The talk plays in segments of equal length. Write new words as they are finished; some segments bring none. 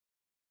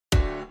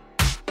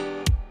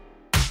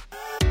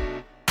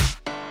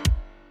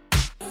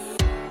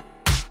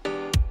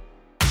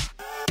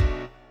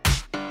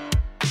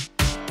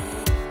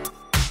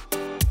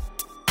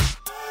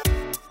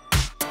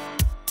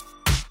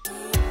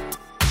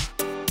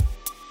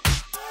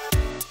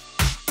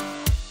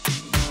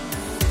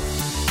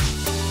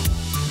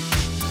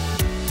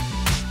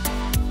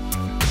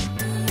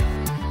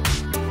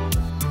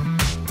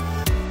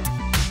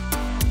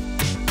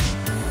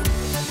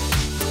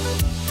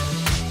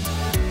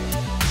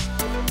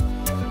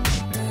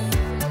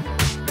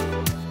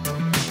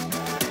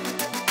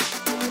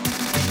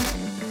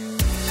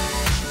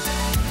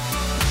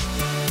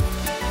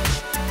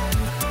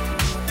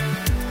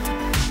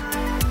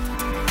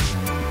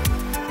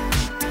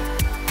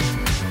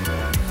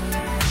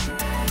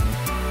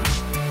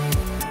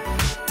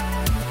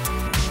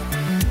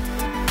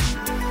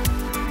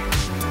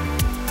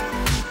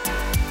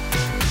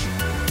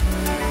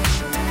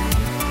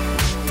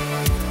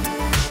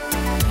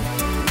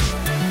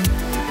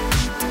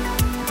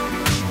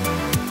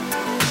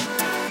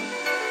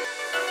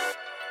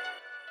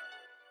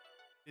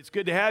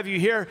Good to have you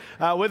here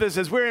with us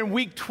as we're in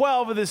week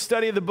 12 of this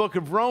study of the book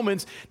of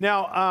Romans.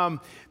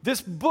 Now,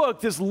 this book,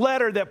 this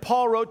letter that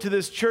Paul wrote to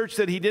this church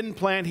that he didn't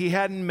plant, he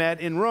hadn't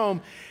met in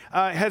Rome,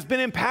 has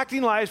been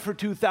impacting lives for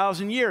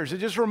 2,000 years. It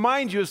just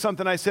reminds you of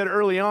something I said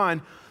early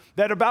on,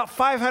 that about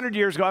 500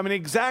 years ago,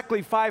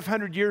 exactly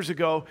 500 years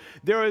ago,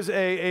 there was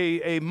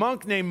a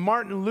monk named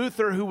Martin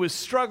Luther who was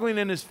struggling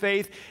in his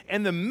faith,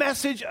 and the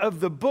message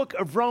of the book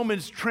of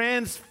Romans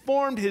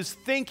transformed his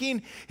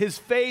thinking, his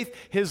faith,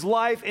 his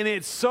life, and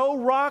it so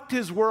rocked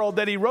his world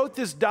that he wrote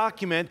this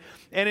document,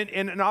 and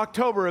in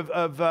October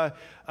of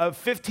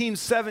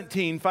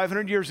 1517,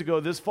 500 years ago,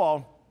 this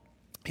fall,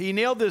 he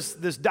nailed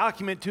this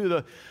document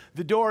to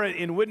the door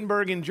in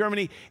Wittenberg in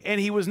Germany,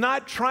 and he was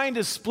not trying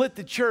to split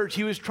the church.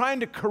 He was trying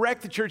to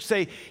correct the church,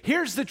 say,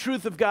 here's the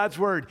truth of God's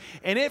word.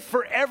 And it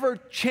forever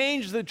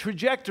changed the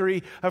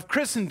trajectory of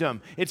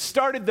Christendom. It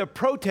started the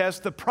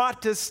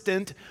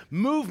Protestant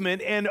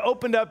movement, and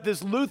opened up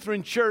this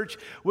Lutheran church,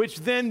 which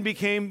then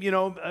became,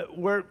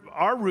 where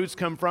our roots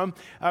come from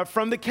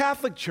the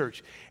Catholic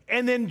Church.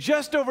 And then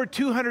just over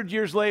 200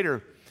 years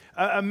later,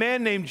 a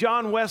man named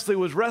John Wesley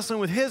was wrestling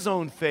with his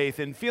own faith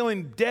and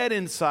feeling dead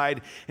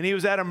inside, and he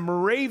was at a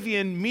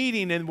Moravian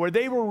meeting, and where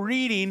they were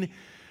reading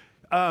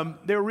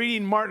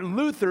Martin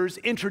Luther's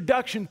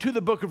introduction to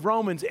the book of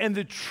Romans, and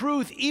the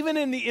truth, even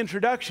in the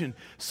introduction,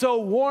 so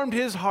warmed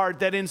his heart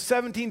that in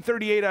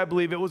 1738, I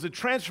believe, it was a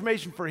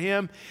transformation for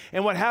him.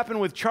 And what happened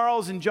with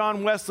Charles and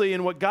John Wesley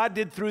and what God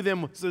did through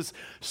them was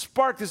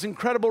sparked this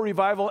incredible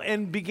revival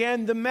and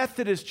began the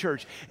Methodist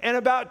Church. And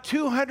about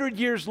 200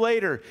 years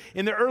later,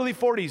 in the early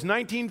 40s,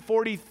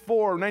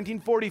 1944,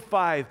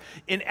 1945,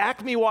 in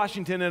Acme,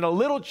 Washington, in a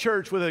little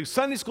church with a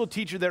Sunday school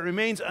teacher that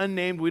remains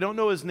unnamed, we don't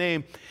know his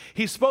name,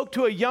 he spoke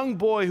to a young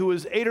boy who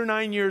was 8 or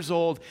 9 years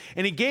old,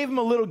 and he gave him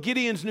a little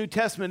Gideon's New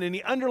Testament, and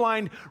he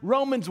underlined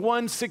Romans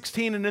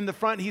 1:16, and in the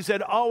front he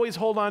said, always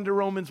hold on to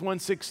Romans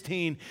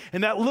 1:16.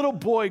 And that little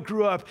boy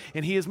grew up,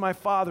 and he is my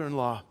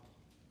father-in-law.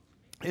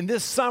 And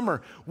this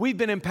summer, we've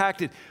been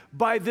impacted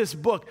by this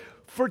book.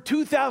 For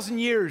 2,000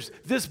 years,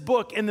 this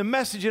book and the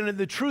message in it,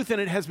 the truth in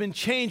it, has been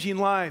changing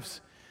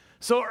lives.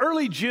 So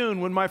early June,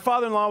 when my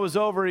father-in-law was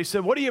over, he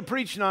said, what are you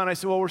preaching on? I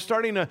said, well, we're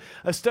starting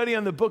a study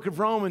on the book of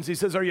Romans. He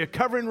says, are you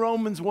covering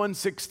Romans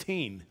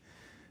 1:16?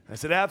 I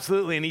said,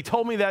 absolutely. And he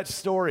told me that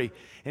story.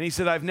 And he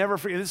said, I've never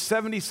forgotten. This is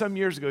 70-some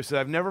years ago. He said,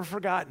 I've never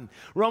forgotten.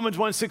 Romans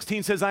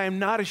 1:16 says, I am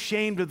not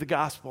ashamed of the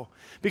gospel,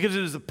 because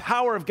it is the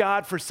power of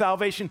God for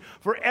salvation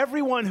for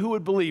everyone who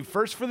would believe,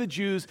 first for the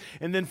Jews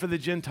and then for the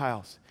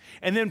Gentiles.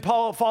 And then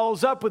Paul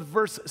follows up with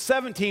verse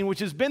 17, which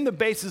has been the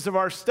basis of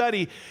our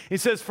study. He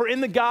says, for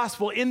in the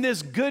gospel, in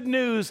this good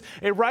news,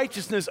 a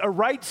righteousness, a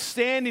right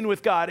standing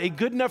with God, a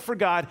good enough for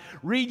God,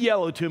 read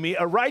yellow to me,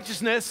 a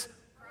righteousness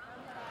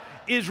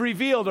is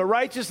revealed, a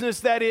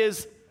righteousness that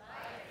is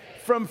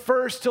from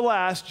first to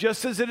last,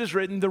 just as it is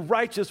written, the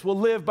righteous will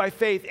live by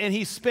faith. And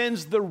he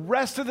spends the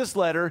rest of this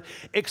letter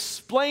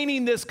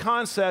explaining this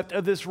concept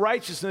of this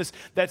righteousness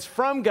that's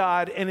from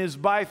God and is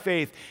by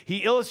faith. He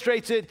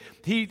illustrates it,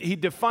 he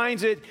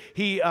defines it,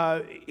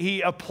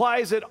 he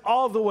applies it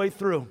all the way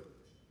through.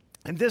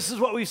 And this is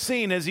what we've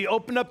seen as he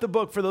opened up the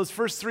book for those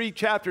first 3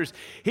 chapters.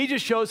 He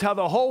just shows how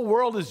the whole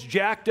world is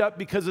jacked up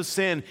because of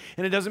sin.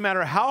 And it doesn't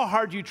matter how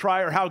hard you try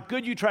or how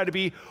good you try to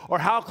be or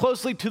how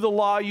closely to the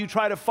law you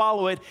try to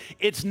follow it,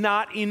 it's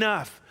not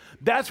enough.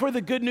 That's where the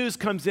good news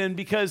comes in,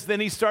 because then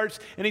he starts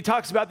and he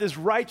talks about this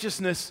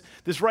righteousness,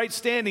 this right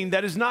standing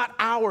that is not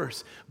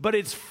ours, but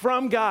it's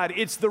from God.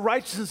 It's the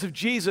righteousness of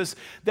Jesus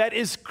that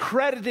is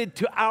credited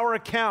to our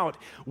account.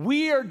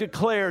 We are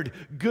declared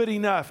good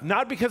enough,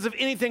 not because of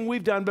anything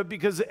we've done, but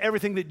because of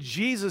everything that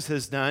Jesus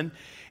has done.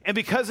 And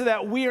because of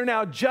that, we are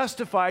now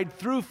justified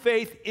through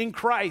faith in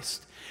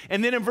Christ.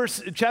 And then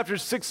in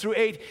chapters 6 through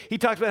 8, he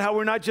talks about how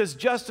we're not just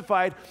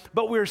justified,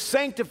 but we're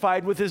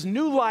sanctified with his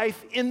new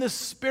life in the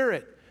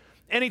Spirit.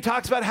 And he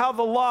talks about how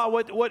the law,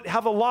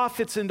 how the law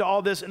fits into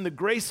all this and the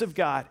grace of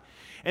God.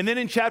 And then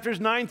in chapters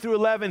 9 through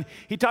 11,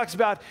 he talks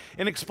about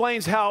and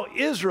explains how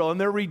Israel and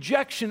their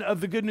rejection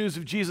of the good news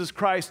of Jesus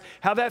Christ,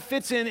 how that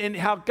fits in and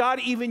how God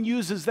even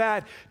uses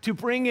that to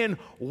bring in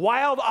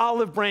wild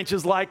olive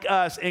branches like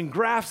us and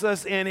grafts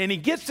us in. And he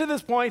gets to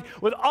this point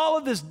with all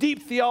of this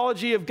deep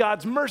theology of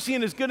God's mercy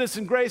and his goodness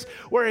and grace,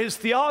 where his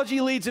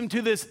theology leads him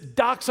to this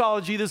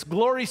doxology, this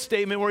glory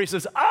statement where he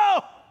says,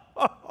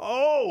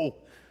 oh,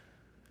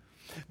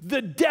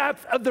 the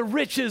depth of the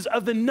riches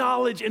of the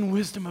knowledge and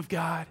wisdom of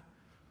God.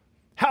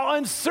 How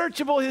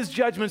unsearchable his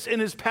judgments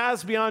and his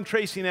paths beyond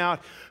tracing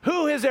out.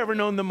 Who has ever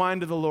known the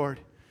mind of the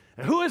Lord?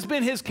 And who has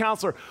been his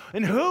counselor?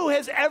 And who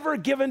has ever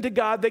given to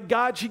God that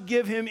God should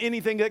give him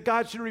anything, that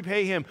God should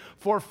repay him?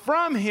 For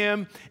from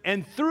him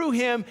and through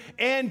him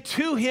and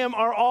to him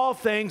are all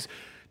things.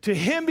 To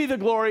him be the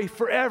glory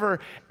forever.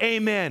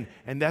 Amen.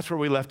 And that's where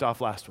we left off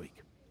last week.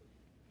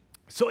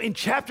 So in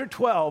chapter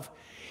 12,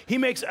 he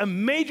makes a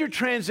major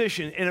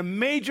transition and a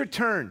major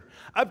turn.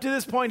 Up to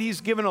this point, he's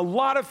given a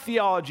lot of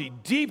theology,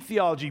 deep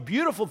theology,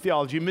 beautiful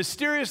theology,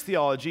 mysterious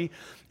theology.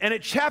 And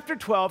at chapter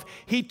 12,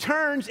 he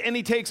turns and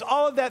he takes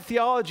all of that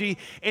theology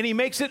and he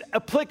makes it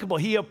applicable.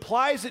 He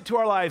applies it to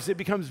our lives. It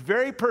becomes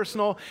very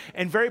personal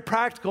and very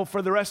practical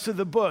for the rest of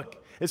the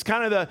book. It's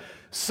kind of the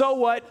so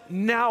what,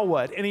 now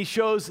what? And he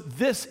shows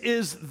this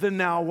is the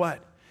now what.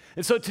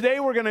 And so today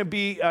we're going to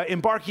be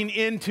embarking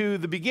into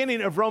the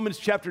beginning of Romans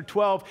chapter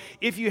 12.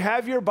 If you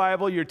have your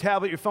Bible, your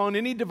tablet, your phone,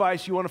 any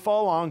device you want to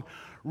follow along,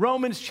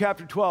 Romans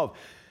chapter 12.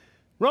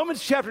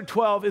 Romans chapter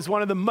 12 is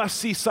one of the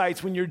must-see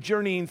sites when you're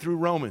journeying through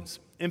Romans.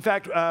 In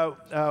fact,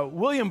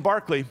 William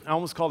Barclay, I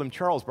almost called him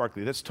Charles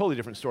Barkley. That's a totally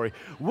different story.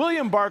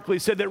 William Barclay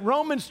said that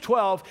Romans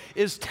 12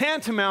 is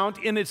tantamount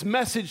in its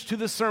message to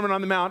the Sermon on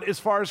the Mount as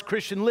far as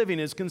Christian living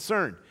is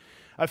concerned.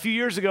 A few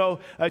years ago,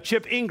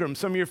 Chip Ingram,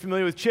 some of you are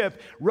familiar with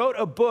Chip, wrote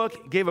a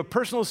book, gave a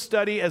personal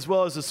study as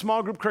well as a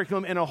small group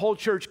curriculum and a whole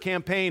church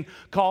campaign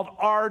called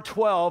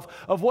R12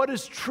 of what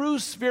does true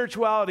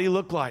spirituality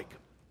look like.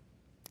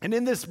 And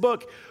in this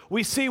book,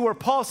 we see where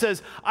Paul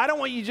says, I don't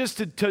want you just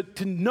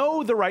to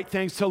know the right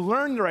things, to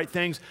learn the right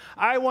things.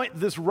 I want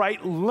this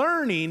right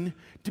learning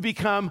to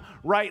become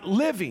right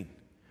living.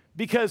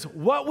 Because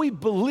what we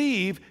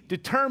believe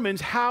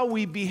determines how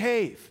we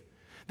behave.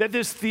 That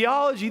this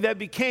theology that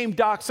became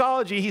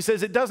doxology, he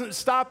says it doesn't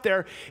stop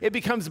there. It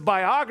becomes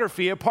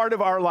biography, a part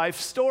of our life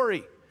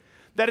story.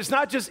 That it's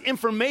not just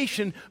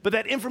information, but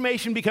that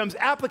information becomes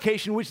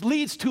application, which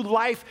leads to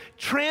life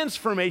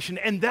transformation.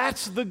 And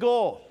that's the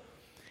goal.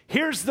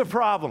 Here's the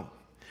problem.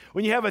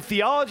 When you have a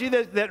theology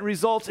that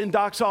results in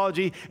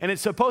doxology and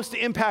it's supposed to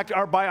impact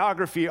our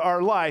biography, our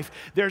life,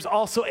 there's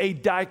also a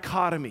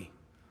dichotomy.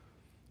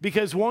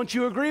 Because won't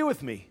you agree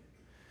with me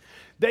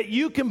that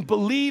you can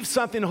believe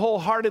something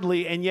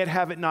wholeheartedly and yet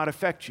have it not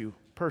affect you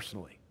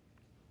personally?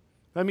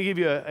 Let me give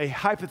you a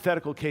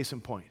hypothetical case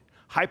in point.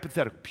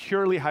 Hypothetical,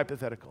 purely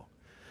hypothetical.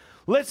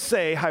 Let's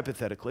say,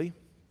 hypothetically,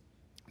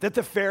 that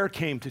the fair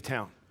came to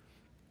town.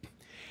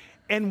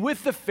 And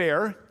with the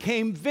fair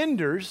came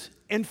vendors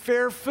and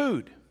fair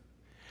food.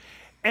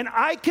 And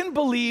I can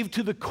believe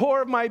to the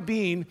core of my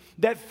being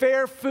that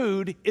fair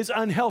food is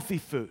unhealthy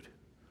food.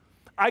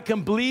 I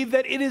can believe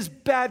that it is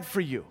bad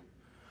for you.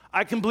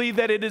 I can believe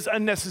that it is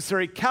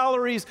unnecessary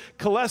calories,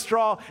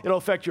 cholesterol, it'll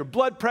affect your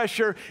blood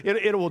pressure,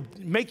 it will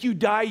make you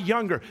die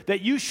younger,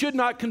 that you should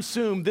not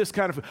consume this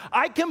kind of food.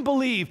 I can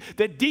believe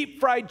that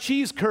deep fried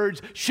cheese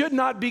curds should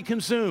not be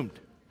consumed.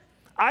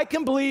 I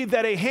can believe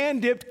that a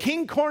hand-dipped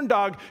king corn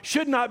dog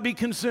should not be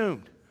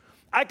consumed.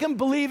 I can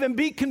believe and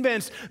be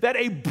convinced that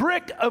a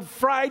brick of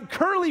fried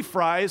curly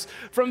fries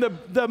from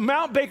the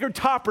Mount Baker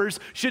toppers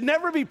should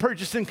never be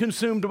purchased and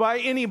consumed by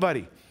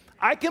anybody.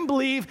 I can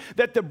believe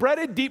that the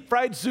breaded deep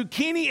fried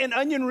zucchini and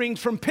onion rings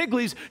from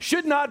Piggly's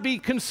should not be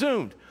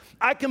consumed.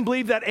 I can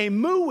believe that a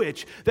moo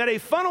witch, that a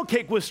funnel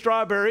cake with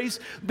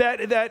strawberries, that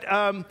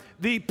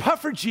the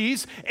puffer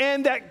cheese,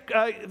 and that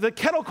the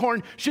kettle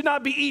corn should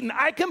not be eaten.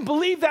 I can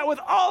believe that with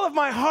all of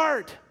my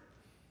heart.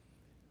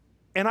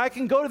 And I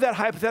can go to that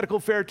hypothetical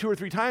fair 2 or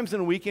 3 times in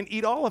a week and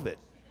eat all of it.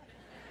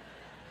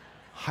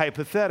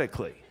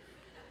 Hypothetically.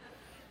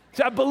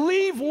 So I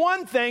believe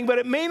one thing, but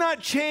it may not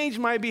change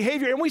my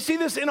behavior. And we see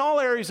this in all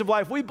areas of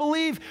life. We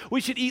believe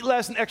we should eat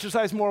less and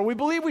exercise more. We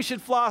believe we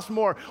should floss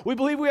more. We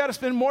believe we ought to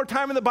spend more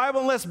time in the Bible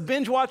and less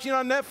binge watching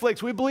on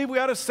Netflix. We believe we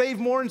ought to save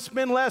more and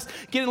spend less,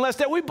 get in less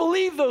debt. We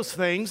believe those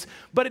things,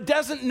 but it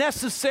doesn't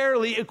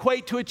necessarily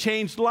equate to a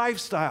changed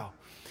lifestyle.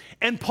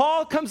 And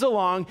Paul comes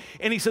along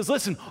and he says,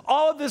 listen,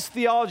 all of this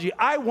theology,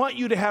 I want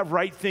you to have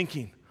right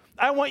thinking.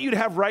 I want you to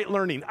have right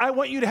learning. I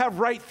want you to have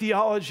right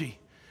theology.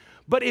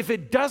 But if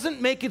it doesn't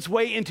make its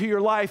way into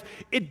your life,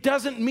 it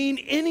doesn't mean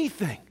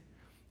anything.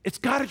 It's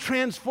got to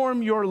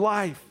transform your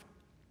life.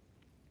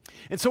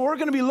 And so we're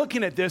going to be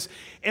looking at this,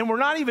 and we're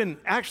not even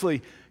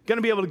actually going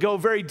to be able to go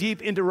very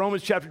deep into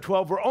Romans chapter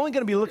 12. We're only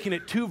going to be looking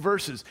at 2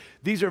 verses.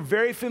 These are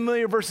very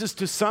familiar verses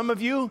to some of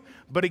you,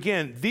 but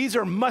again, these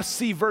are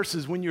must-see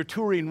verses when you're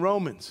touring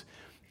Romans.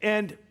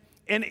 And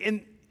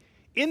in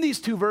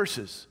these 2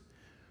 verses,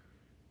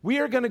 we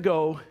are going to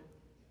go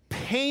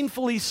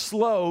painfully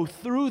slow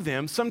through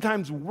them,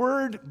 sometimes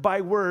word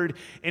by word.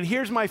 And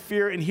here's my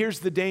fear, and here's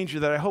the danger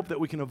that I hope that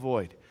we can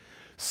avoid.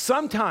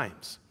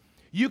 Sometimes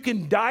you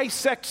can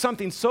dissect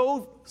something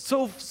so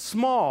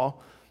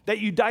small that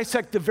you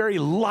dissect the very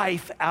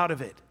life out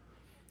of it.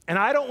 And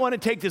I don't want to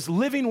take this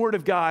living word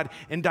of God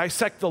and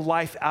dissect the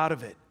life out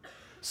of it.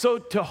 So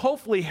to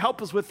hopefully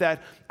help us with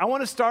that, I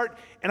want to start,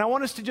 and I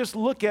want us to just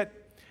look at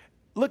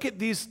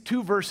these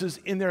 2 verses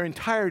in their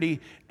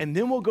entirety, and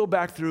then we'll go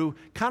back through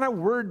kind of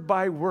word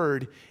by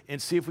word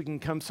and see if we can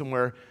come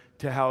somewhere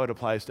to how it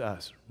applies to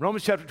us.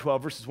 Romans chapter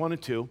 12, verses 1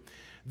 and 2.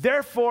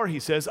 Therefore, he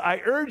says,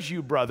 I urge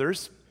you,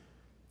 brothers,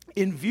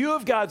 in view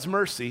of God's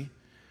mercy,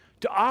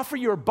 to offer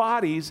your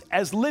bodies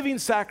as living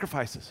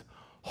sacrifices,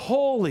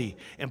 holy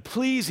and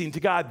pleasing to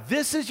God.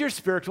 This is your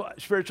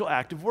spiritual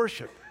act of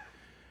worship.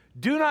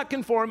 Do not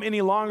conform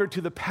any longer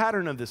to the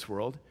pattern of this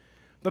world,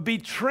 but be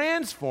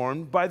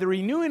transformed by the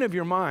renewing of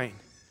your mind.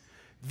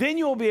 Then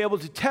you will be able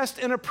to test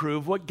and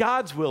approve what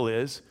God's will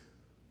is,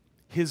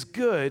 his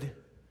good,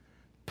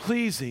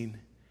 pleasing,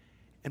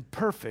 and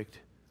perfect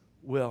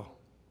will.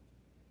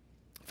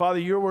 Father,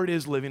 your word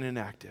is living and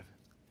active.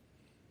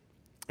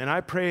 And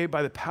I pray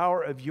by the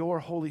power of your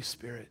Holy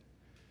Spirit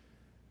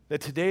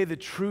that today the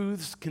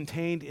truths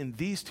contained in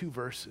these two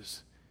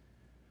verses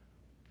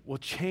will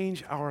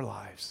change our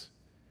lives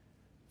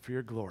for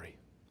your glory.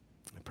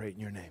 I pray it in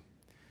your name.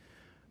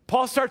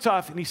 Paul starts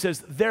off and he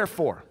says,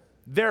 therefore.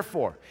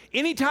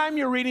 Anytime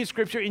you're reading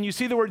scripture and you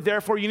see the word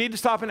therefore, you need to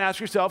stop and ask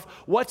yourself,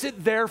 what's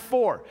it there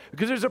for?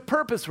 Because there's a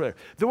purpose for it.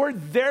 The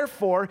word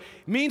therefore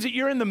means that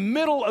you're in the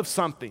middle of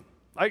something.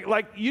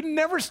 Like you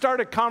never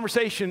start a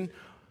conversation,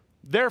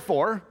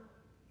 therefore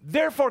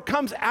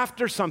comes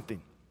after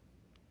something.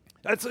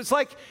 It's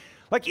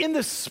like in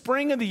the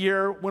spring of the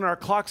year when our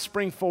clocks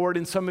spring forward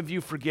and some of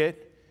you forget,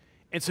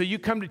 and so you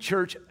come to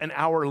church an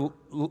hour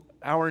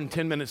and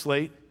 10 minutes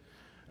late.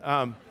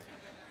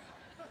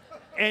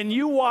 And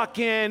you walk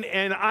in,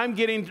 and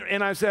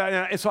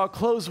so I'll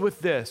close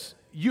with this.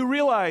 You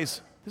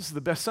realize, this is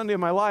the best Sunday of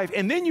my life,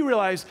 and then you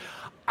realize,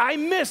 I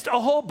missed a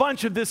whole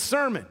bunch of this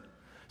sermon.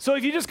 So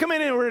if you just come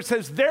in where it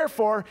says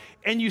therefore,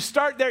 and you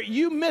start there,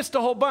 you missed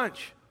a whole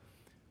bunch.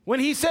 When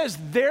he says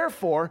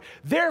therefore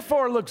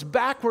looks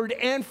backward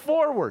and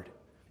forward.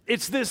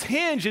 It's this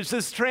hinge, it's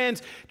this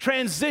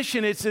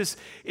transition, it's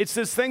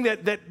this thing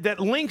that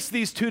links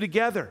these two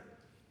together.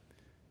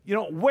 You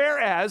know,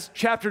 whereas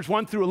chapters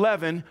 1 through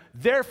 11,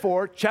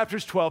 therefore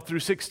chapters 12 through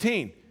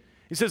 16.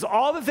 He says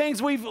all the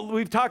things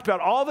we've talked about,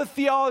 all the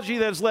theology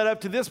that has led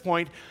up to this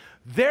point,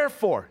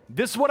 therefore,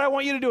 this is what I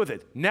want you to do with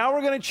it. Now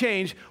we're going to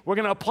change, we're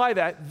going to apply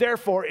that,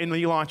 therefore, and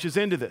he launches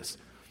into this.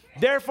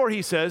 Therefore,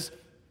 he says,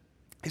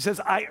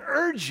 I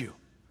urge you,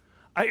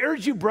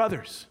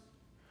 brothers,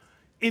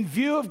 in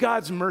view of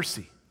God's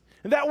mercy.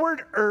 And that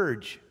word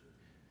urge,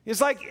 it's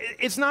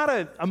not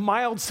a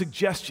mild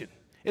suggestion.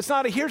 It's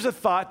not here's a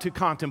thought to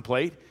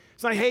contemplate.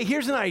 It's not, hey,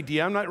 here's an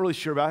idea I'm not really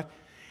sure about.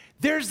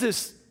 There's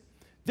this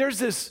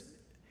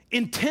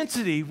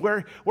intensity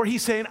where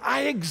he's saying,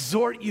 I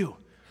exhort you,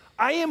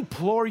 I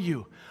implore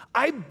you,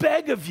 I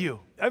beg of you.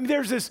 I mean,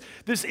 there's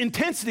this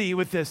intensity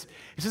with this.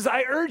 He says,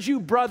 I urge you,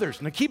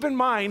 brothers. Now keep in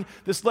mind,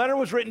 this letter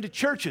was written to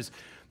churches.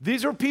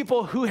 These are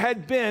people who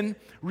had been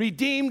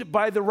redeemed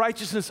by the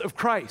righteousness of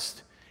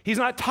Christ. He's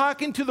not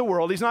talking to the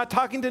world. He's not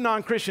talking to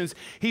non-Christians.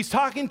 He's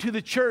talking to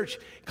the church.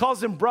 He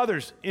calls them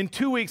brothers. In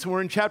 2 weeks, when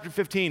we're in chapter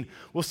 15,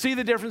 we'll see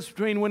the difference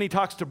between when he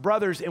talks to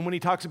brothers and when he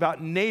talks about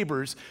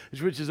neighbors,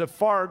 which is a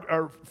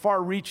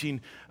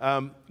far-reaching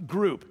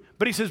group.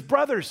 But he says,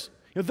 brothers,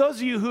 those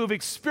of you who have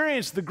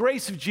experienced the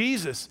grace of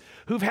Jesus,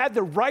 who've had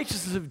the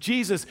righteousness of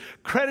Jesus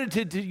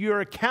credited to your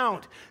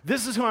account,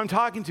 this is who I'm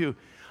talking to.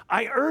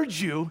 I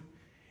urge you,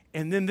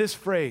 and then this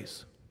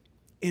phrase,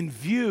 in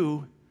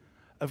view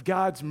of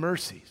God's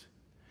mercies.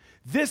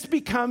 This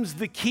becomes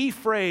the key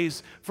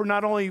phrase for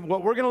not only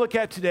what we're going to look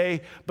at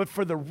today, but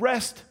for the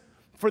rest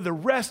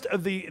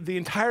of the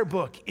entire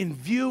book, in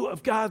view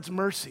of God's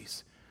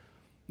mercies.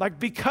 Like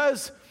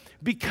because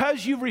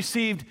you've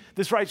received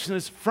this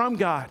righteousness from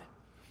God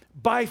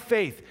by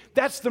faith,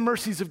 that's the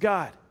mercies of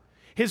God.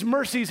 His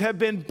mercies have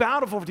been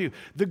bountiful to you.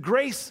 The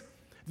grace,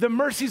 the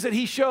mercies that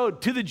he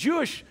showed to the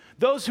Jewish,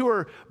 those who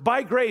are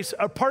by grace,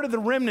 a part of the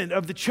remnant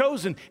of the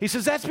chosen, he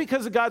says that's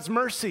because of God's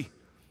mercy.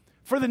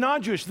 For the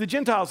non-Jewish, the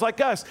Gentiles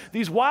like us,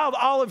 these wild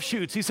olive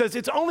shoots, he says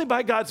it's only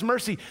by God's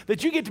mercy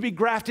that you get to be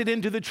grafted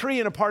into the tree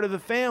and a part of the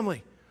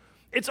family.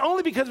 It's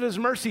only because of his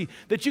mercy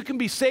that you can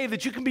be saved,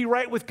 that you can be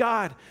right with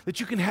God, that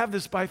you can have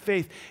this by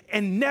faith,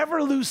 and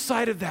never lose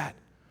sight of that.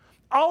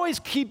 Always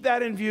keep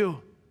that in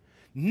view.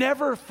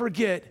 Never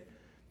forget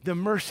the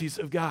mercies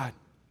of God.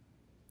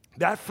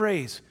 That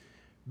phrase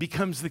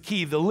becomes the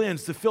key, the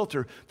lens, the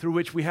filter through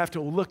which we have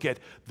to look at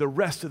the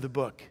rest of the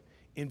book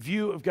in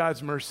view of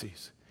God's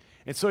mercies.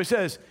 And so he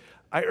says,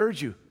 I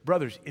urge you,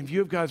 brothers, in view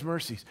of God's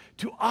mercies,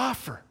 to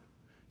offer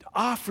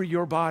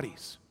your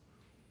bodies.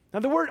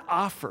 Now the word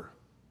offer,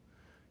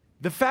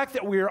 the fact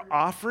that we are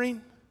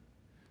offering,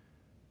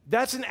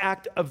 that's an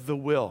act of the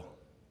will.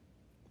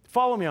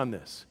 Follow me on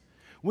this.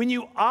 When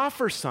you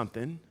offer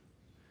something,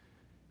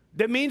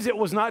 that means it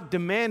was not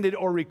demanded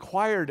or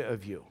required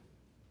of you.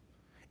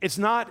 It's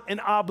not an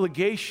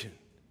obligation.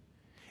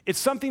 It's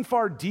something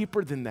far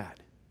deeper than that.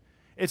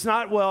 It's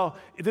not, well,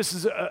 this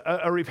is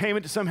a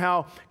repayment to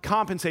somehow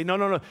compensate.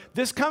 No.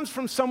 This comes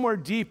from somewhere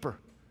deeper,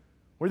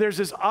 where there's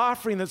this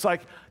offering that's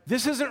like,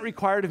 this isn't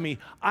required of me.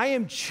 I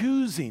am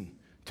choosing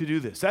to do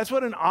this. That's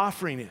what an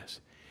offering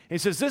is. And he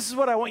says, this is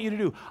what I want you to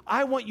do.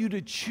 I want you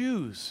to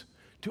choose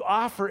to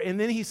offer. And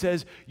then he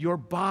says, your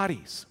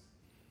bodies.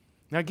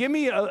 Now, give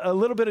me a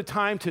little bit of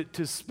time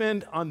to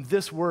spend on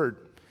this word,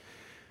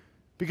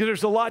 because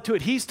there's a lot to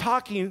it. He's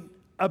talking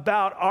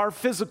about our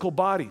physical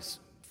bodies.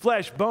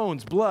 Flesh,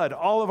 bones, blood,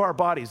 all of our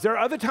bodies. There are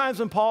other times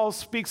when Paul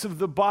speaks of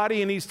the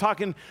body and he's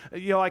talking,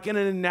 like in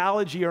an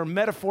analogy or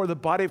metaphor, the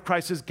body of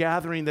Christ is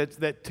gathering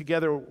that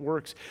together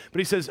works. But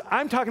he says,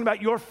 I'm talking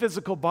about your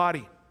physical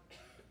body.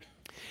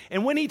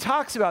 And when he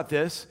talks about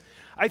this,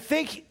 I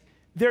think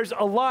there's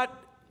a lot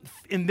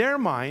in their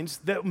minds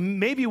that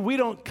maybe we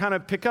don't kind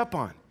of pick up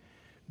on,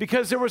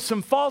 because there was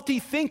some faulty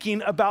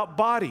thinking about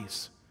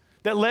bodies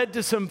that led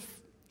to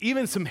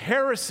even some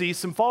heresy,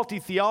 some faulty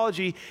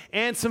theology,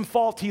 and some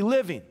faulty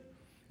living.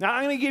 Now,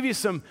 I'm going to give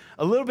you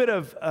a little bit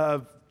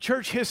of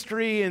church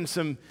history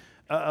and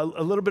a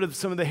little bit of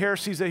some of the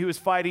heresies that he was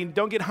fighting.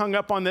 Don't get hung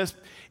up on this.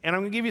 And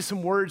I'm going to give you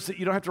some words that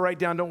you don't have to write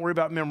down. Don't worry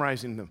about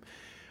memorizing them.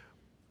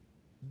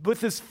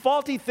 With this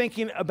faulty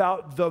thinking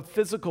about the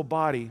physical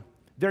body,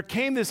 there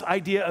came this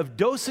idea of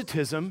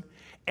docetism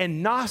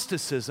and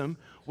Gnosticism,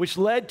 which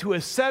led to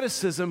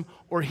asceticism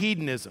or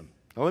hedonism.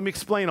 Now, let me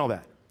explain all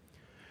that.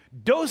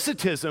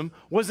 Docetism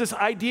was this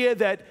idea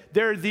that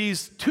there are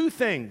these two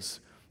things.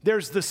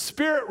 There's the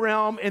spirit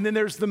realm, and then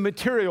there's the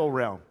material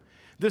realm.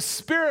 The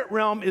spirit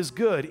realm is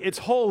good. It's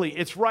holy.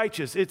 It's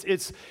righteous.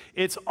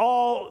 It's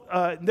all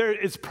there.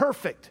 It's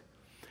perfect.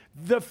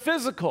 The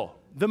physical,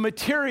 the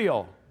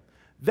material,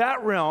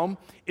 that realm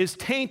is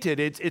tainted.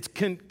 It's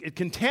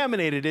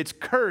contaminated. It's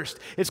cursed.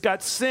 It's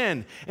got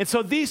sin. And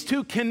so these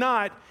two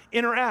cannot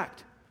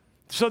interact.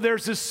 So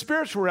there's this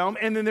spiritual realm,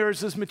 and then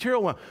there's this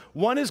material realm.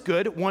 One is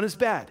good. One is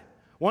bad.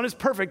 One is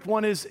perfect.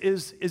 One is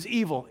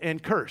evil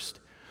and cursed.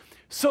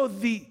 So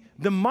the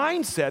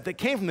mindset that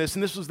came from this,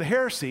 and this was the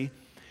heresy,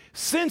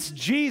 since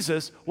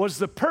Jesus was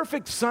the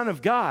perfect Son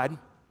of God,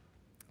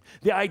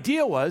 the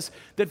idea was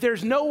that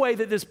there's no way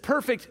that this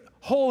perfect,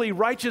 holy,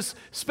 righteous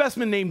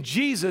specimen named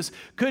Jesus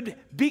could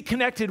be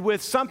connected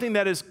with something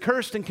that is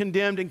cursed and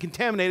condemned and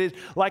contaminated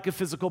like a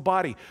physical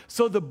body.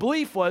 So the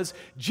belief was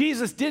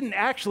Jesus didn't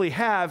actually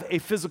have a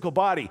physical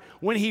body.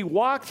 When he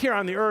walked here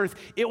on the earth,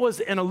 it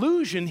was an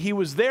illusion. He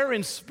was there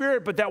in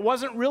spirit, but that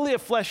wasn't really a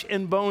flesh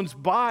and bones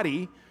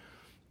body.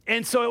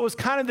 And so it was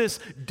kind of this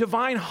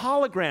divine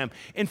hologram.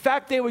 In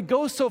fact, they would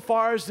go so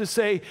far as to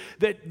say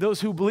that those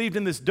who believed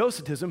in this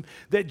docetism,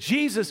 that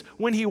Jesus,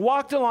 when he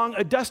walked along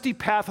a dusty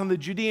path on the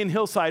Judean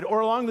hillside or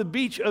along the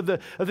beach of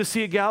the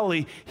Sea of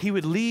Galilee, he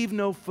would leave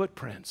no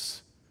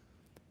footprints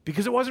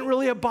because it wasn't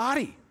really a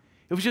body.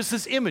 It was just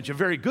this image, a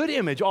very good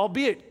image,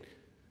 albeit,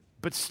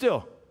 but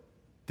still,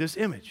 this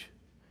image.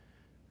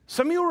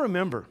 Some of you will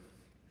remember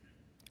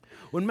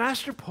when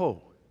Master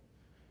Po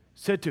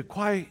said to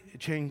Kwai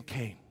Chang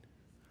Caine,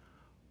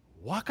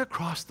 walk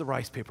across the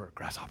rice paper,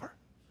 grasshopper.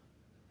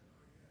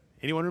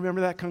 Anyone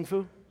remember that, Kung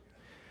Fu?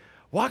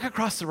 Walk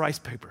across the rice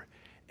paper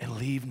and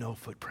leave no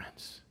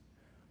footprints.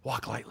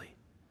 Walk lightly.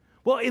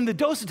 Well, in the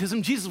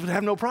docetism, Jesus would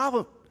have no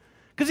problem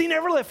because he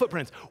never left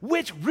footprints,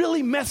 which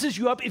really messes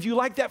you up if you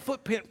like that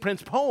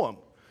footprints poem.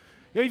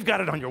 You know, you've got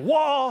it on your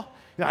wall.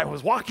 You know, I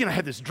was walking, I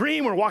had this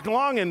dream, we're walking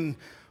along, and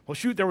well,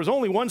 shoot, there was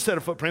only one set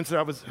of footprints,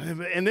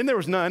 and then there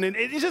was none, and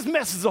it just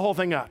messes the whole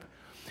thing up.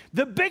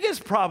 The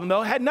biggest problem,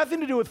 though, had nothing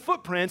to do with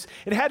footprints.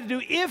 It had to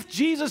do if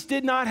Jesus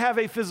did not have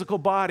a physical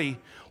body,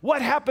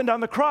 what happened on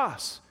the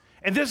cross?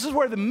 And this is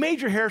where the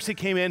major heresy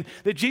came in,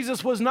 that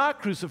Jesus was not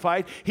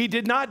crucified. He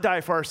did not die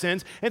for our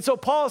sins. And so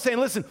Paul is saying,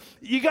 listen,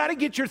 you got to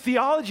get your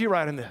theology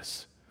right on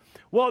this.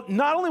 Well,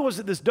 not only was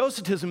it this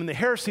docetism and the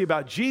heresy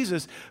about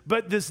Jesus,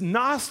 but this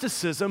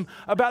Gnosticism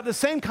about the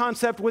same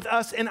concept with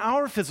us and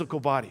our physical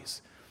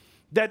bodies.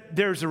 That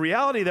there's a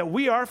reality that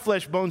we are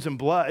flesh, bones, and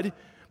blood,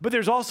 but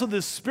there's also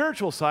this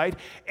spiritual side.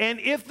 And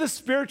if the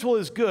spiritual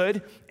is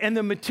good and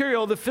the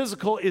material, the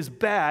physical, is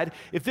bad,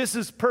 if this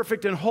is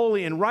perfect and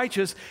holy and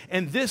righteous,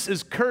 and this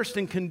is cursed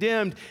and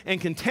condemned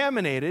and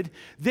contaminated,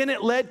 then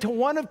it led to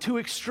one of two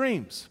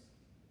extremes.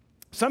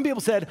 Some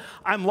people said,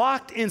 I'm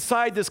locked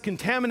inside this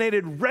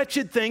contaminated,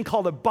 wretched thing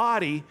called a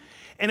body,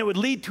 and it would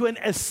lead to an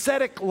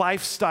ascetic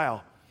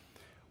lifestyle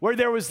where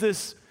there was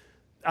this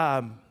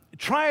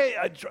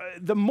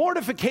the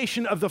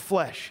mortification of the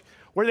flesh,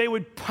 where they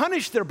would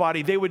punish their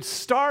body, they would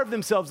starve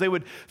themselves, they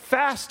would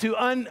fast to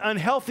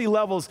unhealthy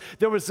levels.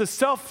 There was this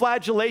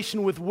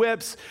self-flagellation with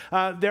whips.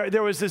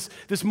 There was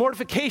this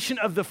mortification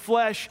of the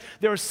flesh.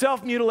 There was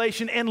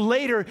self-mutilation. And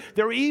later,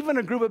 there were even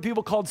a group of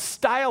people called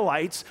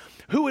stylites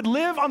who would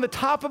live on the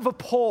top of a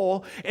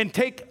pole and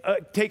take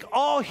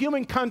all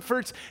human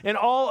comforts and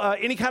all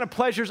any kind of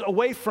pleasures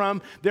away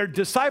from. Their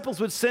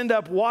disciples would send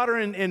up water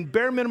and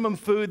bare minimum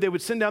food. They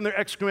would send down their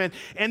excrement.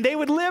 And they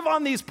would live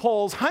on these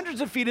poles, hundreds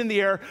of feet in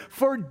the air,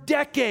 for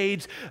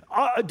decades,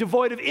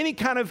 devoid of any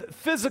kind of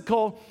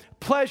physical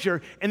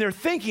pleasure. And their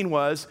thinking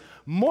was,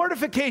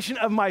 mortification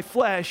of my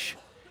flesh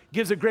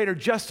gives a greater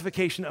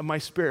justification of my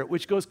spirit,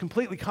 which goes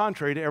completely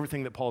contrary to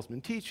everything that Paul's been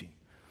teaching.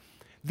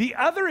 The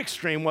other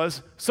extreme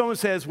was someone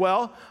says,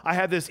 well, I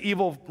have this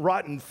evil,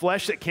 rotten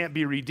flesh that can't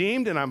be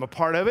redeemed, and I'm a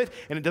part of it,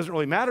 and it doesn't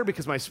really matter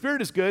because my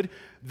spirit is good,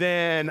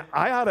 then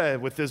I ought to,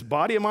 with this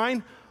body of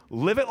mine,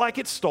 live it like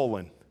it's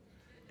stolen.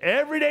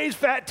 Every day's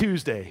Fat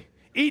Tuesday.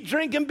 Eat,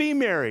 drink, and be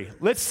merry.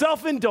 Let's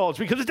self-indulge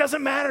because it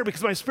doesn't matter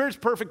because my spirit's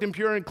perfect and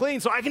pure and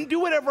clean, so I can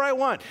do whatever I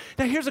want.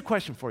 Now, here's a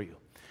question for you.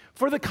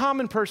 For the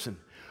common person,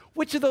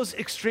 which of those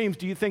extremes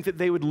do you think that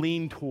they would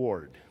lean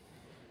toward?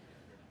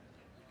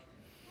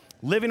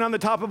 Living on the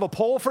top of a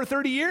pole for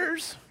 30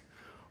 years?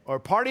 Or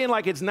partying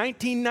like it's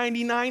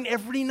 1999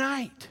 every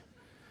night?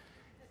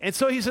 And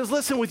so he says,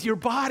 listen, with your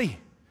body,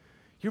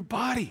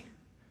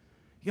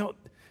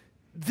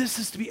 this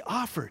is to be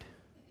offered.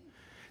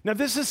 Now,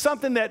 this is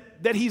something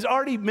that he's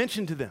already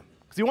mentioned to them,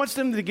 because he wants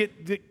them to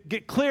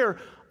get clear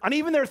on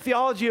even their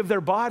theology of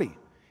their body.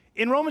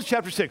 In Romans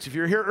chapter 6, if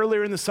you were here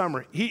earlier in the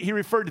summer, he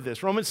referred to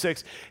this. Romans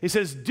 6, he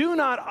says, do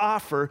not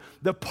offer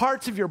the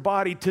parts of your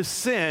body to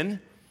sin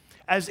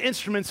as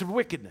instruments of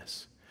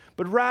wickedness,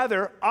 but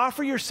rather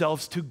offer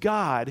yourselves to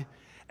God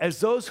as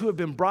those who have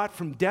been brought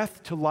from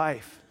death to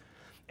life,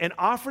 and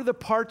offer the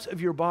parts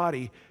of your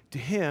body to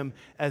him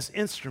as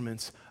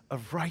instruments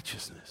of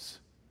righteousness.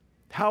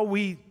 How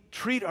we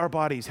treat our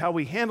bodies, how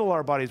we handle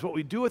our bodies, what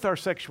we do with our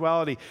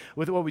sexuality,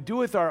 with what we do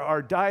with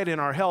our diet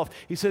and our health.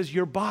 He says,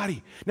 your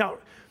body. Now,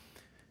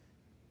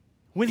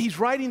 when he's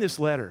writing this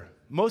letter,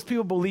 most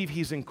people believe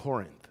he's in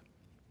Corinth.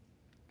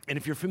 And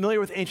if you're familiar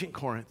with ancient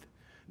Corinth,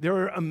 there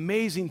are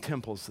amazing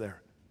temples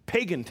there,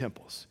 pagan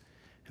temples.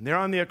 And there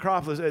on the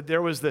Acropolis,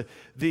 there was the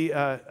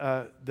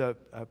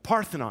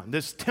Parthenon,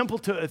 this temple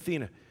to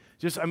Athena.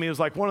 It was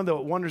like one of the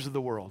wonders of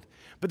the world.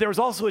 But there was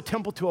also a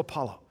temple to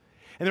Apollo.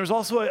 And there was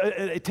also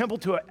a temple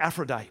to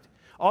Aphrodite.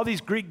 All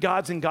these Greek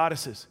gods and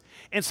goddesses.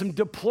 And some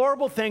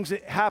deplorable things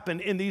that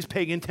happened in these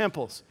pagan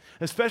temples,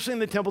 especially in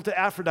the temple to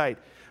Aphrodite.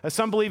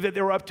 Some believe that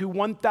there were up to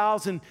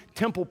 1,000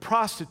 temple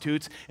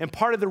prostitutes, and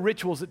part of the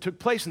rituals that took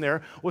place in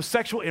there was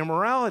sexual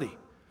immorality.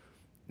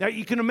 Now,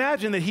 you can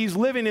imagine that he's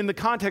living in the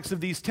context of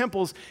these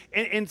temples,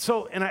 and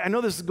I know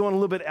this is going a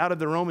little bit out of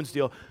the Romans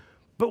deal,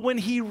 but when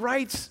he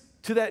writes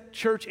to that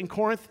church in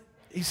Corinth,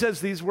 he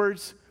says these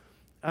words,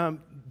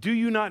 do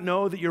you not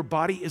know that your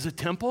body is a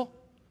temple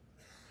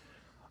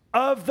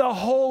of the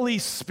Holy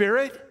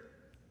Spirit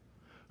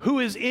who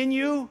is in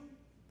you,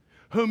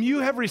 whom you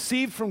have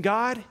received from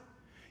God?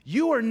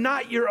 You are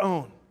not your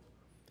own.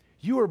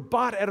 You are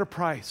bought at a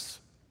price.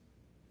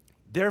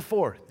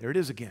 Therefore, there it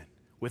is again.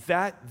 With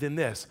that, then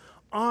this,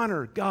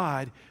 honor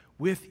God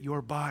with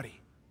your body.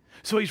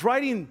 So he's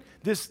writing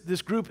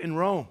this group in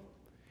Rome,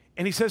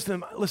 and he says to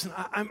them, listen,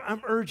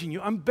 I'm urging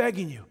you, I'm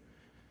begging you,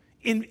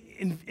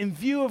 in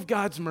view of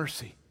God's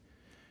mercy,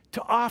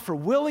 to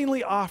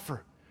willingly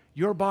offer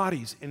your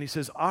bodies. And he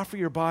says, offer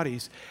your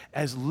bodies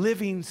as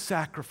living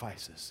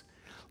sacrifices.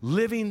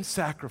 Living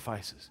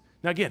sacrifices.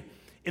 Now again,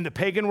 in the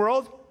pagan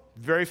world,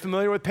 very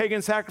familiar with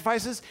pagan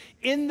sacrifices.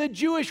 In the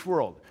Jewish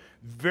world,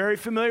 very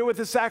familiar with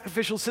the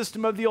sacrificial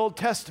system of the Old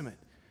Testament.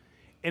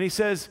 And he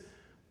says,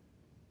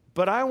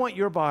 but I want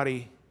your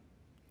body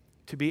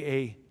to be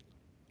a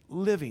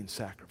living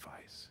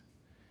sacrifice.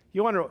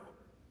 You wonder,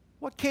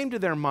 what came to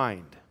their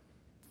mind?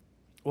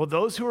 Well,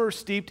 those who are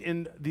steeped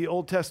in the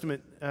Old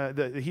Testament,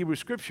 the Hebrew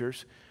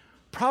Scriptures,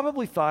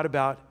 probably thought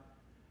about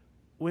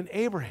when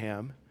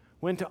Abraham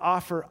went to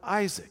offer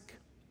Isaac,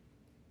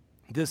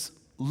 this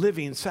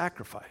living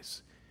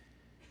sacrifice.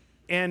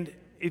 And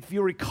if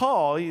you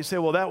recall, you say,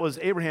 well, that was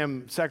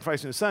Abraham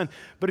sacrificing his son.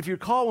 But if you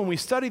recall, when we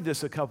studied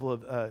this a couple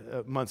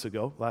of months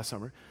ago, last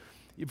summer,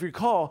 if you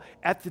recall,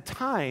 at the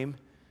time,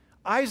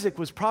 Isaac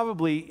was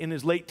probably in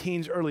his late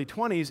teens, early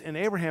 20s, and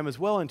Abraham is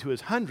well into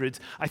his hundreds.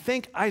 I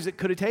think Isaac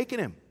could have taken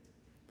him,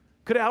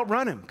 could have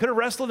outrun him, could have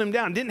wrestled him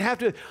down. Didn't have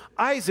to.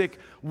 Isaac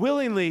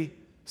willingly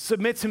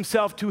submits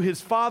himself to his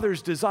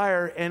father's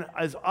desire and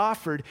is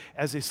offered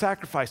as a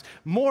sacrifice.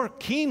 More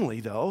keenly,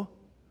 though,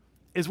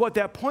 is what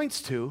that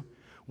points to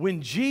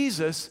when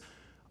Jesus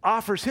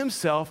offers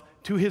himself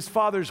to his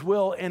Father's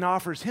will and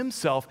offers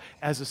himself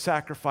as a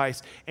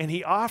sacrifice. And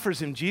he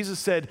offers him, Jesus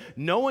said,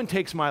 no one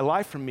takes my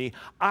life from me.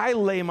 I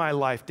lay my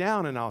life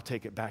down and I'll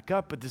take it back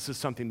up, but this is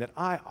something that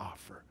I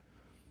offer.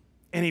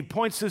 And he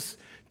points us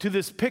to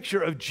this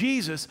picture of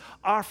Jesus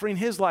offering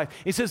his life.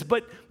 He says,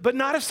 but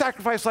not a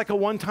sacrifice like a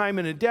one-time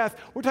and a death.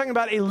 We're talking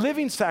about a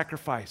living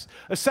sacrifice,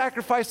 a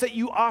sacrifice that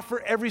you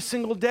offer every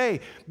single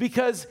day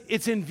because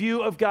it's in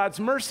view of God's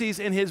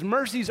mercies, and his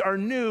mercies are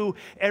new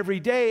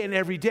every day, and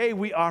every day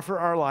we offer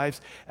our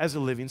lives as a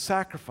living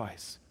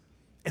sacrifice.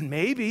 And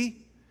maybe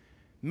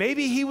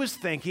he was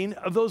thinking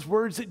of those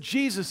words that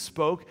Jesus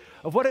spoke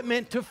of what it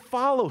meant to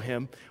follow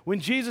him when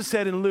Jesus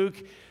said in Luke,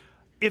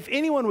 if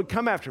anyone would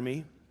come after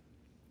me,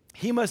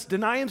 he must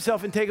deny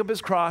himself and take up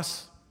his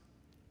cross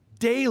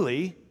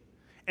daily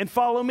and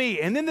follow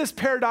me. And then this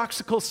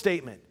paradoxical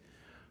statement,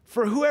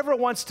 for whoever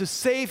wants to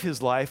save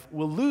his life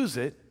will lose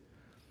it,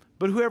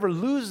 but whoever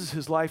loses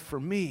his life for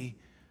me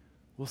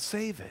will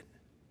save it.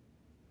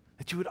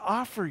 That you would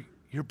offer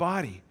your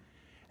body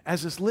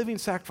as this living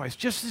sacrifice,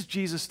 just as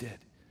Jesus did.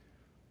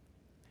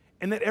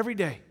 And that every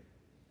day,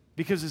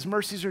 because his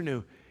mercies are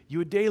new, you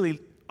would daily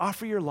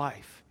offer your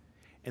life.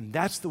 And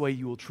that's the way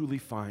you will truly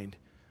find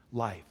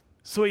life.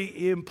 So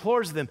he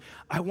implores them,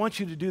 I want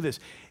you to do this.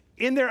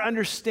 In their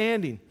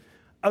understanding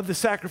of the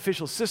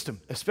sacrificial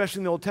system, especially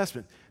in the Old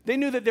Testament, they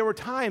knew that there were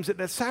times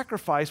that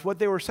sacrifice, what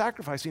they were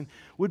sacrificing,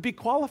 would be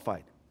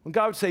qualified. When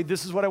God would say,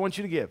 this is what I want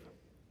you to give.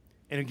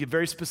 And he'd give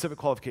very specific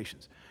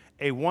qualifications.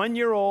 A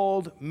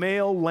 1-year-old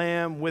male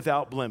lamb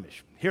without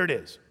blemish. Here it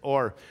is.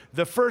 Or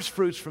the first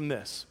fruits from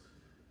this.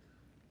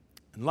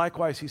 And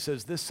likewise, he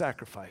says, this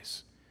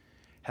sacrifice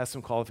has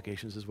some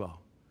qualifications as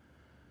well.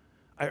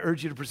 I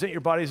urge you to present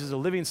your bodies as a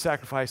living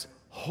sacrifice,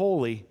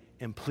 holy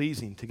and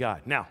pleasing to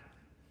God. Now,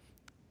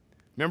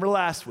 remember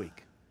last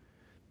week,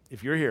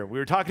 if you're here, we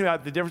were talking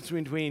about the difference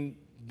between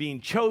being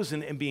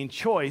chosen and being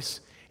choice,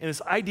 and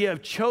this idea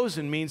of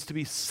chosen means to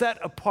be set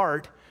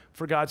apart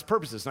for God's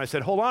purposes. And I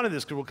said, hold on to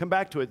this because we'll come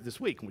back to it this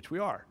week, which we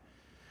are.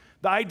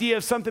 The idea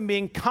of something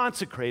being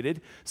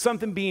consecrated,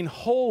 something being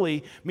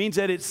holy, means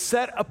that it's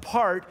set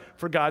apart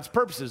for God's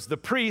purposes. The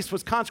priest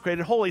was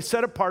consecrated, holy,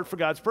 set apart for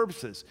God's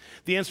purposes.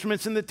 The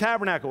instruments in the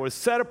tabernacle were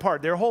set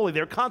apart. They're holy,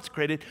 they're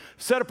consecrated,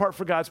 set apart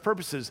for God's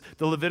purposes.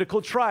 The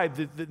Levitical tribe,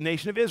 the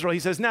nation of Israel, he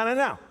says,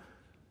 no.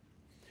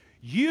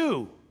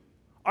 You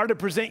are to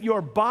present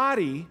your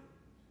body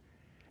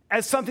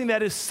as something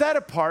that is set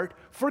apart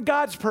for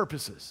God's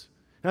purposes.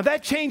 Now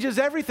that changes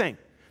everything.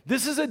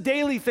 This is a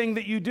daily thing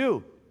that you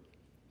do.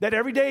 That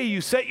every day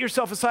you set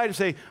yourself aside and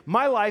say,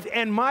 my life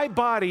and my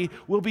body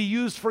will be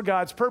used for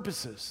God's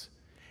purposes.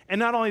 And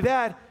not only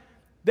that,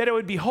 that it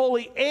would be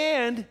holy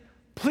and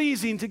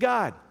pleasing to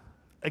God.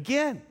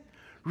 Again,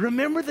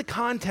 remember the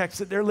context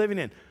that they're living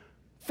in.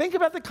 Think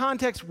about the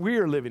context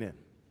we're living in.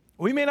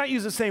 We may not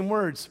use the same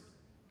words,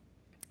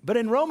 but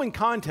in Roman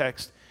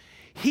context,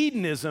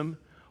 hedonism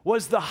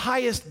was the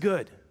highest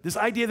good. This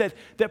idea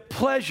that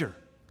pleasure,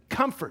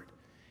 comfort,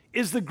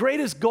 is the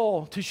greatest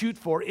goal to shoot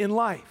for in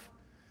life.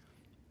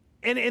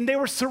 And they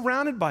were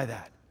surrounded by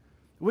that,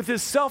 with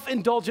this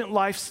self-indulgent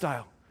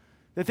lifestyle,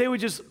 that they would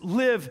just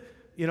live,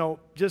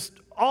 just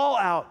all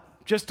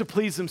out just to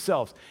please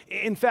themselves.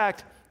 In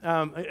fact,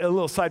 a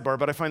little sidebar,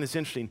 but I find this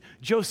interesting.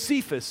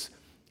 Josephus,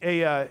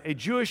 a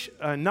Jewish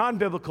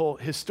non-biblical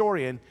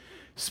historian,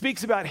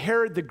 speaks about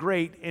Herod the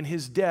Great and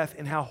his death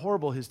and how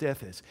horrible his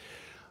death is.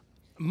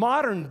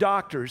 Modern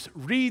doctors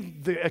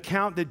read the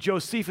account that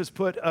Josephus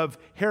put of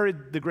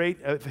Herod the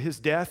Great, of his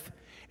death,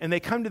 and they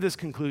come to this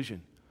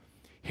conclusion.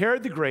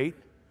 Herod the Great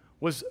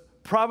was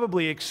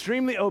probably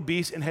extremely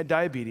obese and had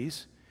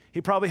diabetes.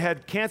 He probably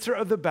had cancer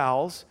of the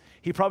bowels.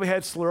 He probably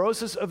had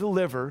cirrhosis of the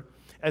liver,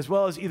 as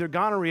well as either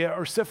gonorrhea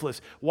or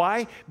syphilis.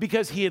 Why?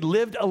 Because he had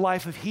lived a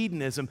life of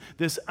hedonism,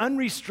 this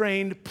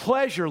unrestrained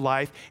pleasure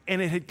life,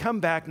 and it had come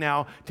back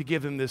now to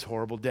give him this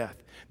horrible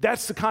death.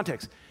 That's the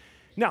context.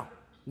 Now,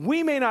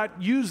 we may not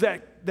use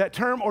that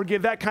term or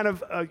give that kind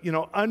of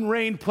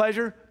unreined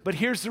pleasure, but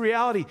here's the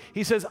reality.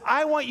 He says,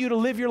 I want you to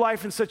live your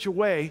life in such a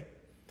way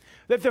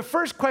that the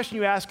first question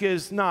you ask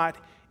is not,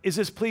 is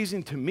this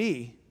pleasing to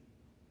me?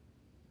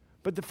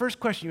 But the first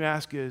question you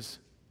ask is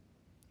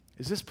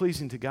this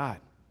pleasing to God?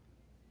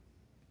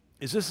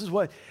 Is this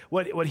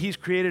what he's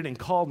created and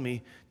called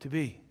me to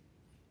be?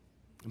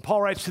 And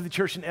Paul writes to the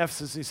church in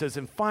Ephesus, and he says,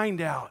 and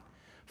find out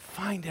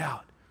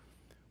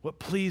what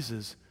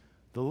pleases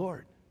the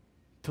Lord,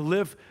 to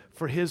live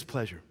for his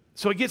pleasure.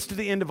 So he gets to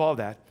the end of all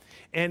that,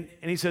 and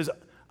he says,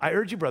 I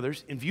urge you,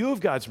 brothers, in view of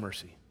God's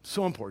mercy,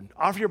 so important,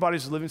 offer your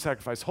bodies as a living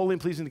sacrifice, holy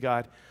and pleasing to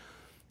God.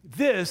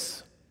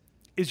 This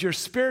is your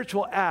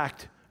spiritual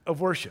act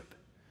of worship.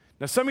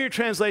 Now, some of your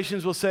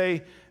translations will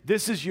say,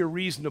 this is your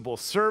reasonable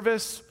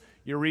service,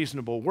 your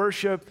reasonable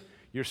worship,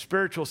 your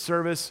spiritual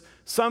service,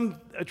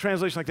 some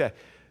translation like that.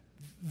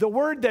 The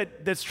word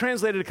that's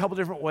translated a couple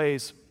different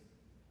ways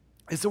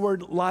is the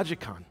word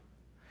logikon.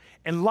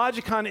 And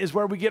logikon is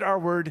where we get our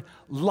word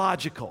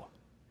logical.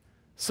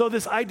 So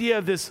this idea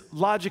of this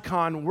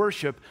logikon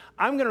worship,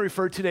 I'm going to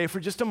refer today for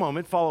just a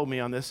moment, follow me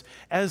on this,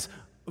 as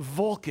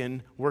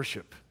Vulcan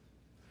worship.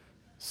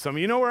 Some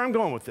of you know where I'm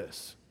going with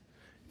this.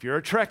 If you're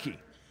a Trekkie,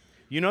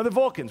 you know the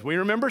Vulcans. We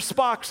remember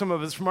Spock, some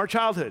of us from our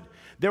childhood.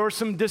 There were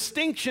some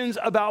distinctions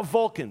about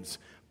Vulcans,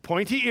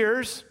 pointy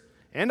ears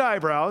and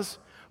eyebrows,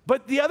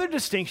 but the other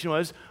distinction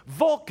was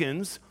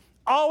Vulcans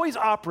always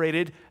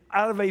operated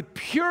out of a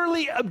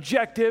purely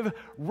objective,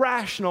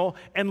 rational,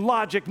 and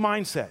logic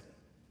mindset.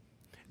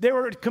 They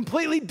were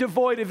completely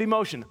devoid of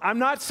emotion. I'm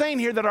not saying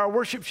here that our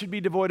worship should be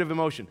devoid of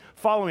emotion.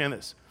 Follow me on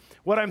this.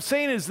 What I'm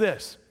saying is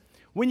this.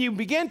 When you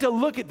begin to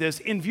look at this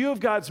in view of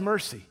God's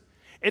mercy,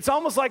 it's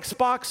almost like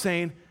Spock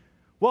saying,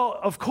 well,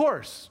 of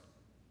course,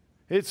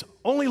 it's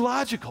only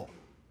logical.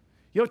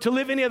 To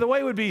live any other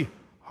way would be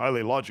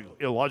highly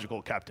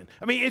illogical, Captain.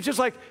 I mean, it's just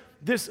like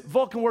this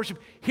Vulcan worship.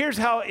 Here's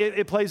how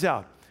it plays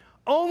out.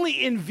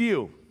 Only in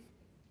view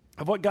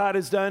of what God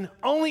has done,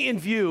 only in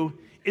view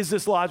is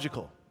this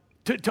logical.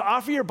 To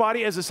offer your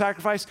body as a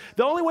sacrifice,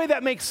 the only way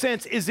that makes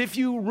sense is if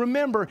you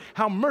remember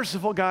how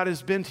merciful God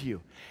has been to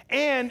you.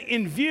 And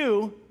in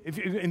view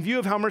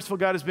of how merciful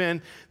God has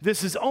been,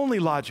 this is only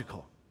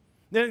logical.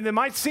 It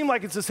might seem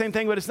like it's the same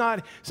thing, but it's not.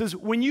 It says,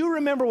 when you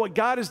remember what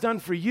God has done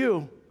for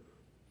you,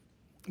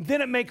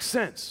 then it makes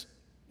sense.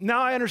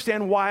 Now I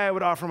understand why I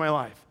would offer my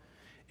life.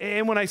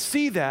 And when I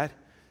see that,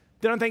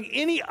 then I'm thinking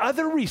any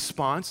other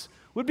response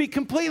would be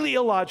completely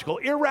illogical,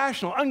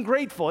 irrational,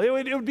 ungrateful. It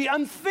would be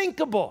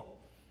unthinkable.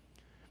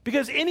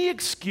 Because any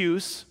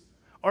excuse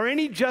or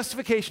any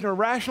justification or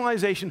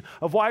rationalization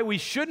of why we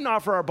shouldn't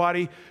offer our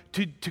body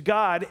to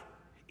God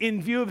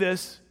in view of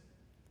this,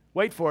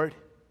 wait for it,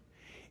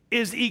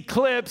 is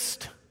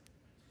eclipsed,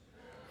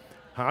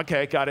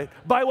 okay, got it,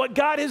 by what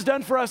God has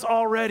done for us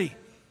already.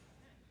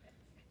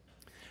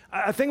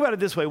 I think about it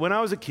this way. When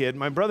I was a kid,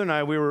 my brother and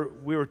I, we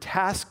were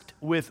tasked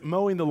with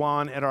mowing the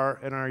lawn in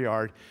our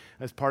yard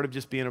as part of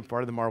just being a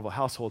part of the Marvel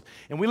household.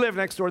 And we lived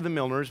next door to the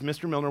Milners.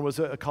 Mr. Milner was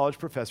a college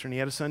professor, and he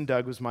had a son,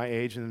 Doug, who was my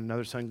age, and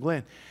another son,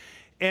 Glenn.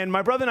 And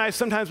my brother and I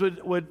sometimes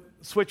would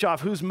switch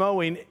off who's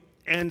mowing,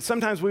 and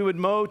sometimes we would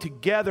mow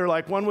together,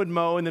 like one would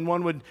mow, and then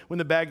one would, when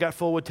the bag got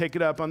full, would take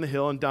it up on the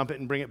hill and dump it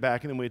and bring it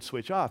back, and then we'd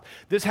switch off.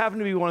 This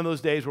happened to be one of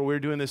those days where we were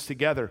doing this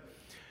together.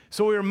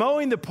 So we were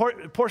mowing the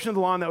portion of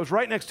the lawn that was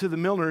right next to the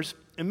Milners,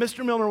 and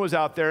Mr. Milner was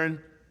out there, and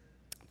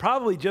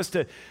probably just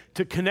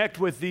to connect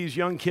with these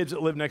young kids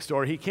that live next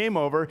door, he came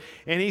over,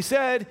 and he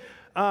said,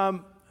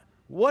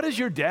 what does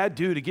your dad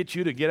do to get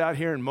you to get out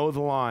here and mow the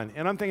lawn?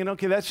 And I'm thinking,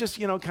 okay, that's just,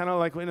 kind of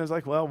like, and I was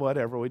like, well,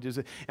 whatever. We just.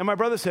 And my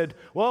brother said,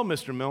 well,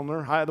 Mr.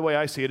 Milner, the way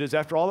I see it is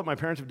after all that my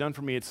parents have done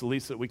for me, it's the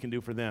least that we can do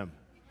for them.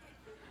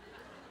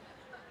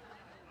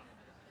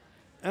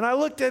 And I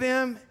looked at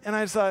him, and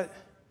I thought,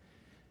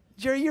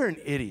 Jerry, you're an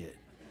idiot.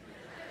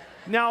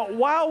 Now,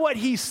 while what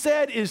he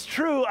said is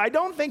true, I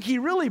don't think he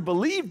really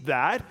believed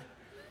that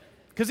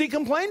because he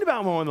complained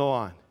about mowing the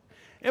lawn.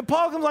 And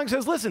Paul comes along and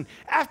says, listen,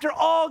 after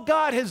all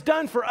God has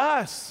done for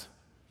us,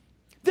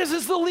 this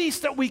is the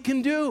least that we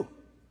can do.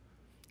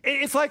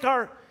 It's like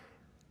our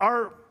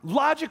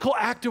logical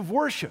act of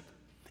worship.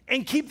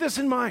 And keep this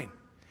in mind.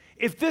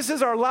 If this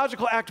is our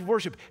logical act of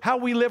worship, how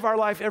we live our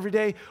life every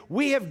day,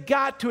 we have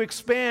got to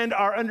expand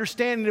our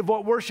understanding of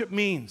what worship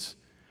means.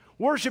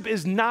 Worship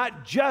is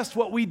not just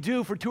what we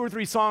do for 2 or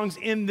 3 songs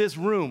in this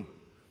room.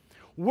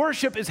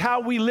 Worship is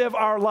how we live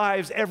our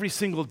lives every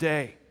single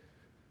day.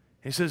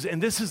 He says,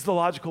 and this is the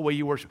logical way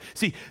you worship.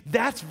 See,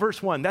 that's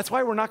verse 1. That's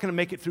why we're not going to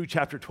make it through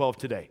chapter 12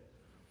 today.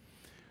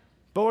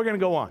 But we're going to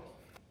go on.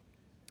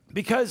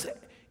 Because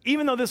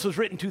even though this was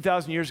written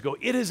 2,000 years ago,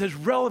 it is as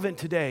relevant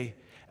today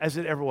as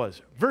it ever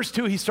was. Verse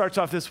 2, he starts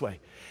off this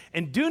way.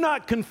 And do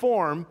not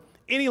conform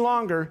any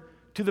longer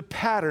to the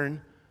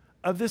pattern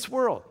of this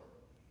world.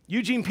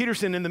 Eugene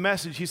Peterson in The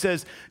Message, he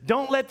says,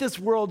 don't let this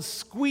world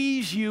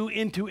squeeze you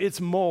into its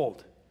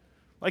mold.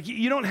 Like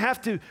you don't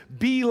have to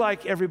be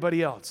like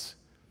everybody else.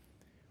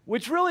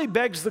 Which really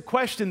begs the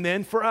question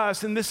then for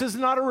us, and this is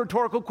not a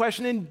rhetorical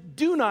question, and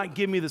do not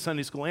give me the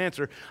Sunday school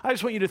answer. I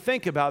just want you to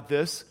think about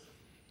this.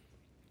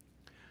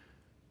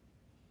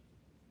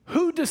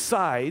 Who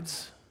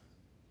decides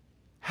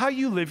how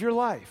you live your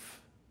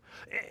life?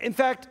 In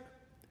fact,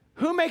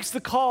 who makes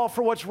the call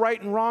for what's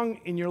right and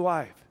wrong in your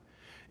life?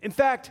 In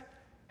fact,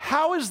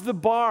 how is the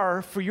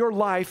bar for your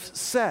life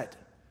set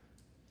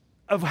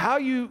of how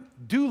you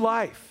do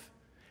life,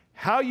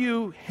 how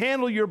you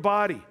handle your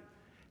body,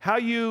 how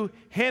you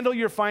handle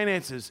your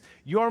finances,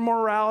 your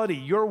morality,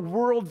 your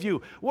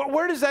worldview?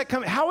 Where does that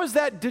come? How is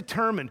that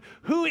determined?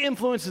 Who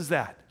influences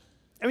that?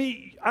 I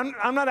mean,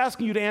 I'm not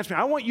asking you to answer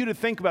me. I want you to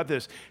think about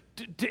this.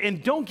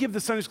 And don't give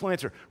the Sunday school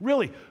answer.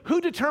 Really,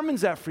 who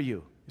determines that for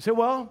you? You say,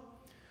 well,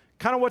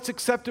 kind of what's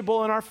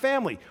acceptable in our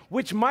family,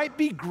 which might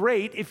be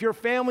great if your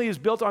family is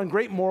built on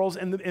great morals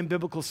and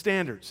biblical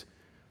standards.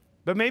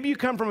 But maybe you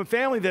come from a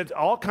family that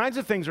all kinds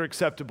of things are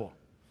acceptable.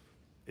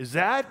 Is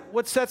that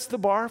what sets the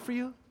bar for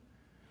you?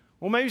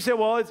 Well, maybe you say,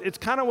 well, it's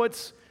kind of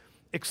what's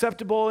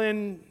acceptable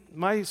in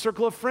my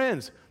circle of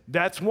friends.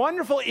 That's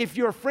wonderful if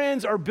your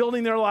friends are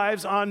building their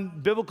lives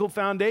on biblical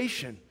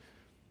foundation.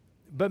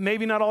 But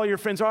maybe not all your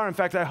friends are. In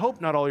fact, I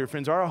hope not all your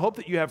friends are. I hope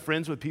that you have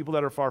friends with people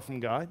that are far from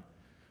God.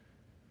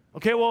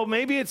 Okay, well,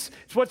 maybe it's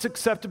what's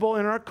acceptable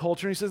in our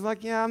culture. And he says,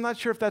 like, yeah, I'm not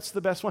sure if that's the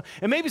best one.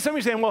 And maybe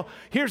somebody's saying, well,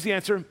 here's the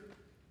answer.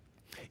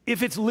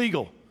 If it's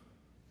legal.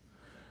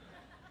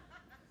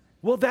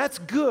 Well, that's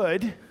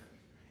good.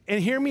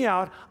 And hear me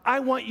out. I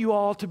want you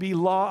all to be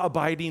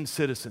law-abiding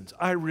citizens.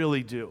 I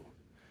really do.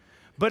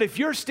 But if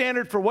your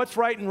standard for what's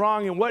right and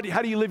wrong and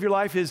how do you live your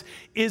life is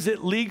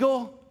it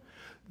legal?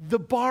 The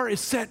bar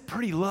is set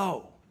pretty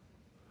low.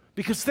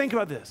 Because think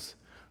about this.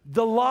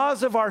 The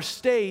laws of our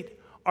state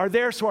are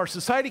there so our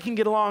society can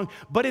get along,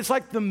 but it's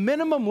like the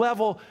minimum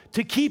level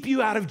to keep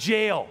you out of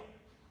jail.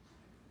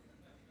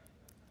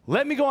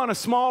 Let me go on a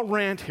small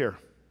rant here.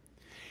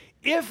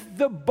 If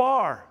the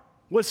bar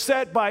was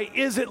set by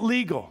is it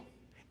legal,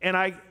 and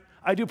I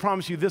do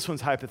promise you this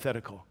one's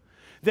hypothetical,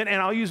 then,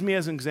 and I'll use me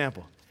as an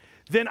example,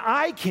 then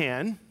I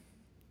can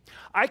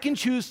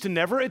choose to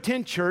never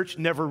attend church,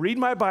 never read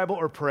my Bible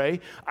or pray.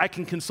 I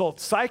can consult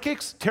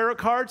psychics, tarot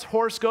cards,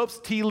 horoscopes,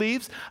 tea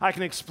leaves. I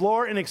can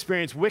explore and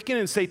experience Wiccan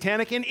and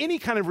Satanic and any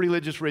kind of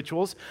religious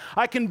rituals.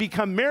 I can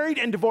become married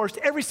and divorced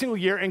every single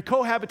year and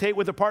cohabitate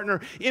with a partner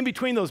in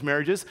between those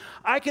marriages.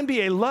 I can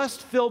be a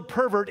lust-filled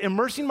pervert,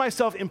 immersing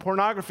myself in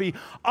pornography,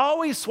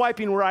 always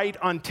swiping right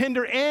on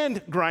Tinder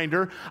and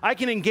Grindr. I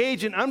can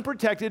engage in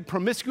unprotected,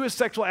 promiscuous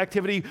sexual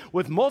activity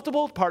with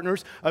multiple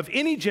partners of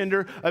any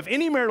gender, of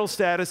any marital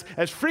status,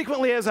 as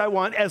frequently as I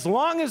want, as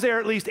long as they're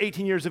at least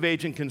 18 years of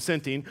age and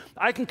consenting.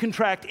 I can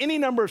contract any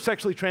number of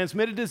sexually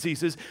transmitted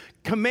diseases,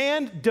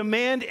 command,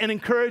 demand, and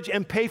encourage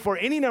and pay for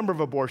any number of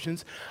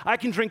abortions. I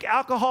can drink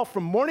alcohol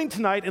from morning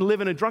to night and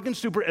live in a drunken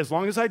stupor as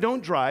long as I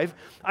don't drive.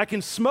 I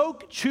can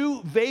smoke,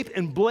 chew, vape,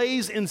 and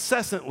blaze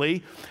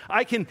incessantly.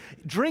 I can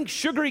drink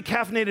sugary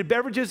caffeinated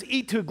beverages,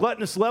 eat to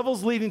gluttonous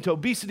levels, leading to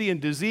obesity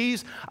and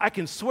disease. I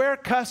can swear,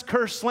 cuss,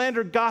 curse,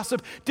 slander,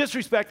 gossip,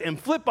 disrespect, and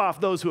flip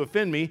off those who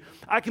offend me.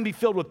 I can be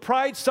filled with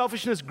pride,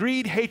 selfishness,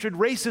 greed, hatred,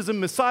 racism,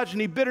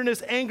 misogyny,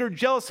 bitterness, anger,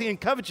 jealousy, and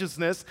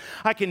covetousness.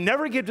 I can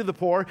never give to the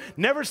poor,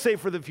 never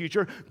save for the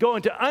future, go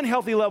into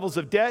unhealthy levels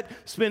of debt,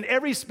 spend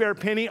every spare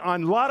penny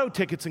on lotto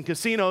tickets and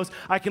casinos.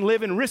 I can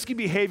live in risky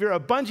behavior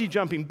of bungee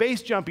jumping,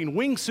 base jumping,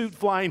 wingsuit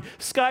flying,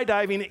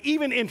 skydiving,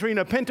 even entering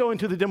a Pinto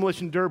into the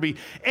demolition derby.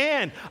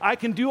 And I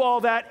can do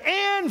all that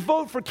and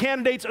vote for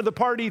candidates of the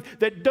party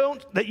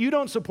that you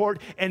don't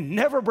support and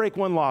never break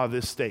one law of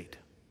this state.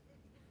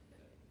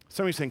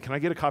 Somebody's saying, can I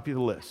get a copy of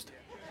the list?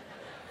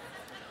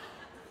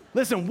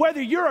 Listen,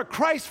 whether you're a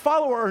Christ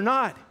follower or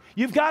not,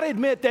 you've got to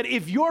admit that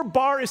if your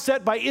bar is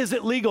set by is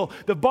it legal,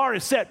 the bar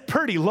is set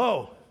pretty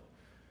low.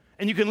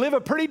 And you can live a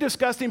pretty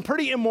disgusting,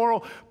 pretty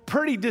immoral,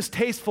 pretty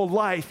distasteful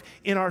life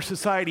in our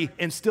society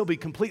and still be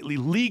completely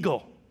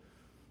legal.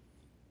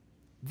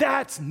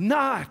 That's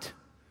not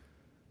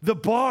the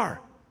bar.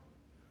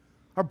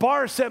 Our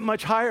bar is set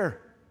much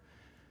higher.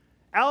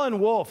 Alan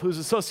Wolf, who's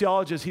a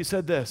sociologist, he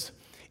said this: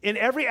 in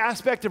every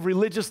aspect of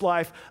religious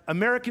life,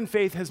 American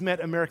faith has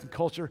met American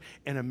culture,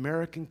 and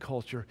American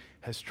culture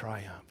has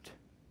triumphed.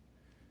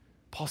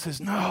 Paul says,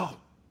 no.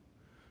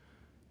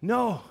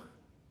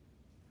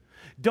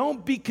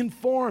 Don't be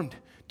conformed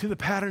to the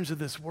patterns of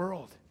this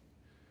world.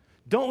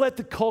 Don't let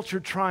the culture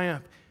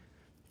triumph.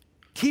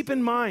 Keep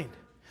in mind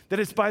that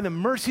it's by the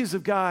mercies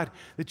of God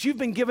that you've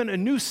been given a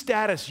new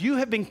status. You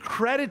have been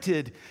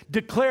credited,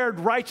 declared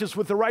righteous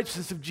with the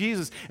righteousness of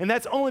Jesus, and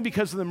that's only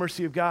because of the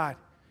mercy of God.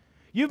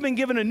 You've been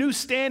given a new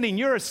standing.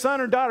 You're a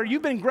son or daughter.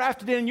 You've been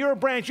grafted in. You're a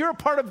branch. You're a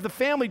part of the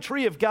family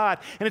tree of God,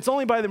 and it's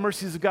only by the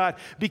mercies of God.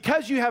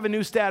 Because you have a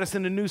new status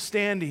and a new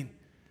standing,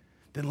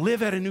 then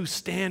live at a new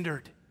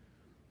standard.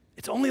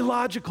 It's only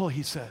logical,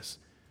 he says.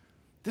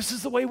 This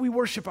is the way we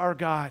worship our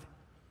God.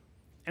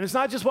 And it's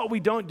not just what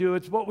we don't do,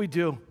 it's what we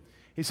do.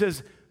 He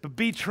says, but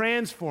be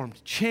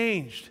transformed,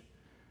 changed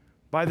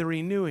by the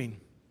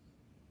renewing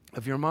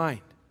of your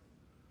mind.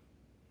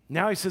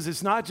 Now he says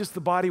it's not just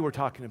the body we're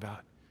talking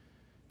about.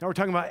 Now we're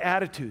talking about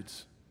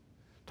attitudes,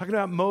 talking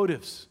about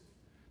motives,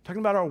 talking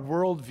about our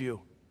worldview,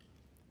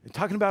 and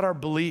talking about our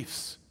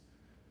beliefs,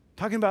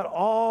 talking about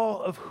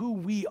all of who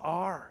we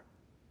are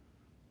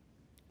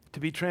to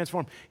be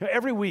transformed. You know,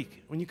 every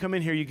week when you come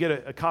in here, you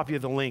get a copy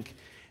of the link.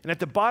 And at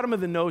the bottom of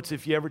the notes,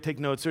 if you ever take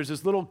notes, there's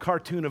this little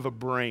cartoon of a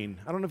brain.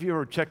 I don't know if you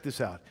ever checked this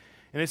out.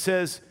 And it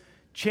says,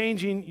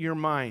 changing your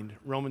mind,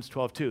 Romans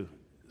 12:2.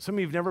 Some of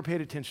you have never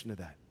paid attention to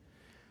that.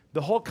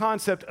 The whole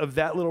concept of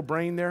that little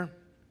brain there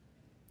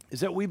is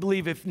that we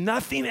believe if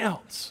nothing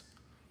else,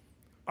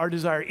 our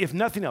desire, if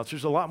nothing else,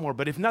 there's a lot more,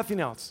 but if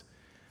nothing else,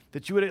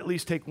 that you would at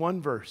least take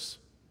one verse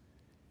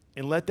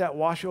and let that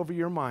wash over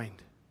your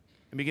mind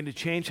and begin to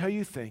change how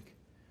you think,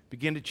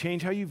 begin to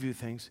change how you view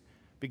things,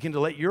 begin to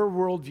let your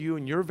worldview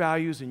and your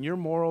values and your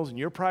morals and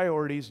your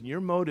priorities and your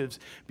motives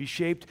be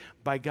shaped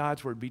by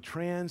God's word, be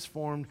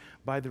transformed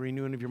by the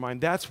renewing of your mind.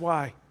 That's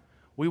why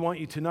we want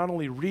you to not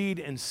only read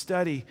and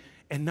study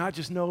and not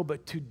just know,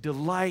 but to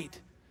delight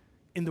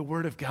in the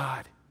word of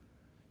God,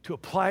 to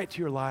apply it to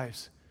your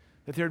lives,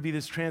 that there would be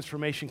this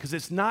transformation, because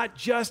it's not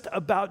just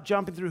about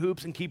jumping through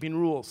hoops and keeping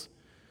rules,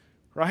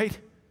 right?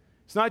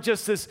 It's not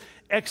just this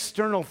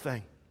external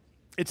thing.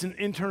 It's an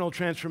internal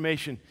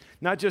transformation,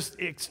 not just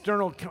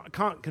external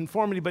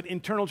conformity, but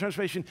internal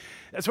transformation.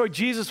 That's why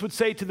Jesus would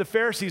say to the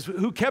Pharisees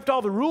who kept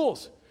all the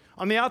rules.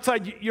 On the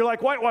outside, you're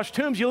like whitewashed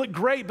tombs. You look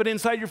great, but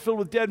inside you're filled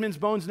with dead men's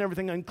bones and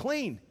everything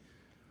unclean.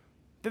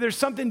 That there's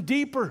something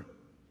deeper.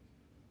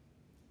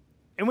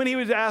 And when he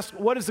was asked,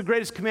 what is the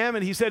greatest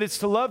commandment? He said, it's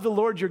to love the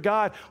Lord your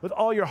God with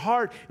all your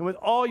heart and with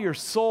all your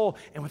soul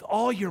and with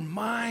all your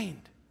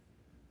mind.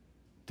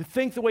 To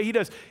think the way he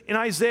does. In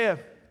Isaiah,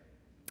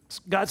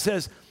 God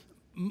says,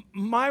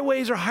 my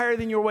ways are higher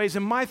than your ways,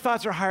 and my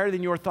thoughts are higher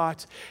than your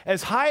thoughts.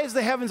 As high as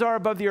the heavens are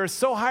above the earth,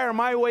 so high are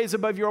my ways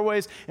above your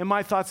ways, and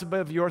my thoughts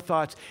above your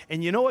thoughts.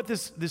 And you know what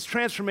this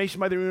transformation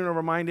by the renewing of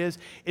our mind is?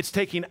 It's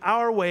taking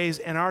our ways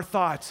and our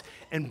thoughts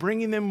and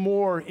bringing them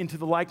more into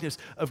the likeness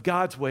of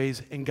God's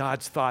ways and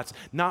God's thoughts,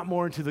 not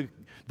more into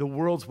the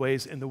world's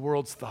ways and the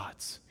world's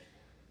thoughts.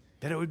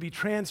 That it would be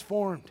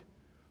transformed,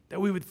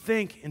 that we would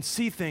think and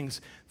see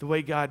things the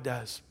way God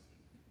does.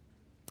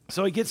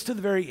 So he gets to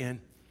the very end.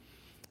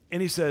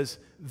 And he says,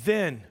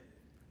 then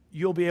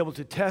you'll be able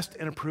to test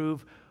and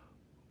approve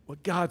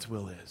what God's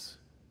will is,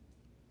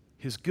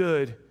 his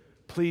good,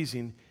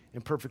 pleasing,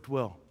 and perfect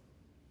will.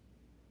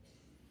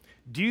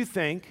 Do you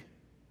think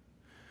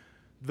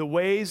the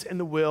ways and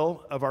the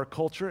will of our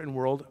culture and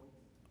world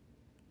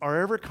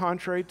are ever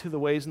contrary to the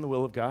ways and the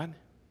will of God?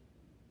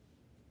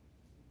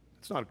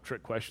 It's not a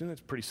trick question. It's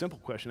a pretty simple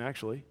question,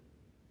 actually.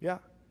 Yeah.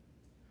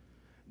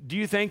 Do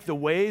you think the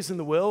ways and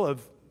the will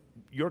of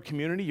your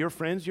community, your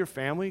friends, your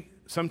family,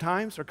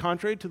 sometimes are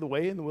contrary to the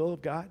way and the will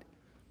of God?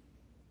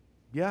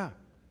 Yeah.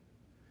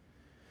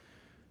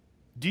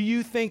 Do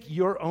you think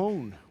your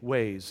own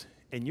ways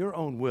and your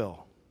own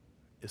will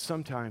is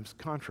sometimes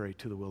contrary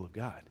to the will of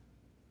God?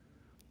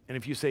 And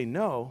if you say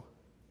no,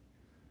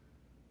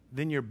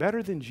 then you're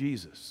better than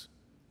Jesus.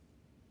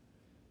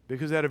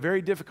 Because at a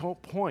very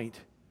difficult point,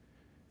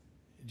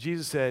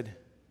 Jesus said,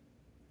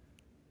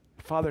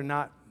 Father,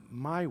 not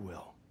my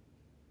will,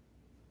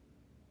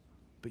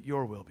 but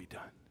your will be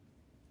done.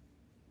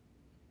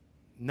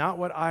 Not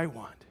what I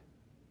want,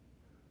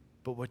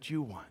 but what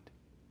you want.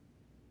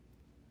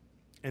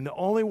 And the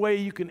only way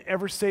you can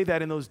ever say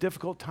that in those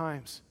difficult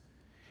times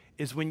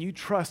is when you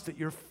trust that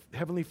your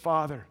Heavenly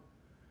Father,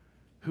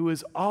 who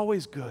is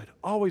always good,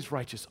 always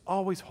righteous,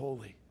 always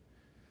holy,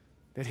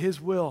 that His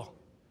will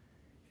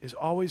is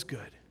always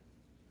good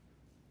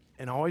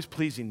and always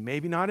pleasing,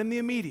 maybe not in the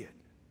immediate,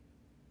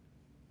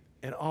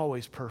 and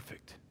always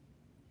perfect.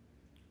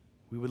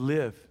 We would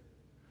live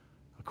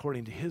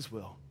according to His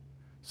will,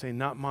 saying,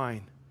 not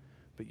mine,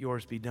 but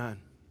yours be done.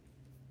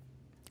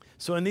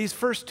 So in these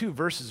first two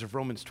verses of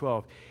Romans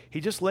 12, he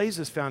just lays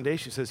this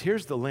foundation. He says,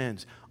 here's the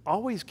lens.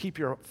 Always keep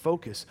your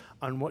focus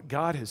on what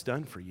God has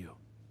done for you.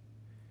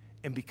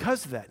 And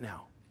because of that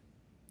now,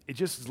 it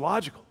just is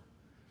logical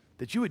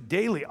that you would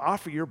daily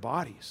offer your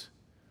bodies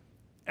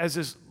as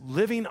this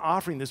living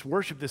offering, this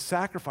worship, this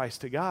sacrifice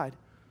to God,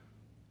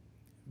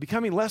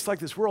 becoming less like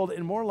this world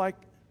and more like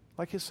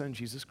His Son,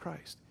 Jesus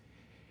Christ.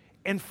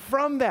 And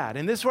from that,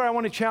 and this is where I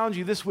want to challenge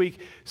you this week,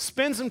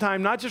 spend some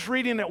time, not just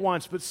reading it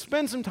once, but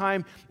spend some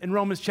time in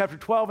Romans chapter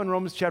 12 and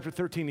Romans chapter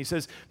 13. He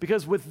says,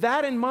 because with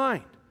that in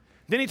mind,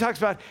 then he talks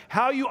about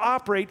how you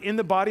operate in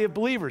the body of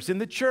believers, in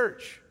the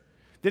church.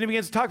 Then he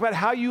begins to talk about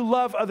how you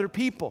love other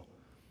people.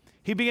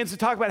 He begins to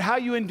talk about how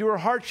you endure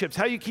hardships,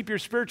 how you keep your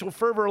spiritual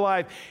fervor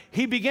alive.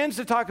 He begins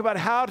to talk about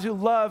how to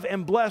love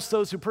and bless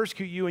those who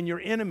persecute you and your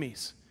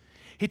enemies.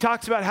 He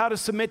talks about how to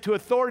submit to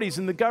authorities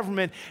in the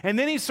government. And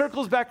then he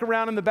circles back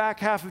around in the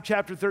back half of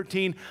chapter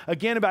 13,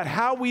 again about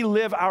how we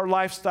live our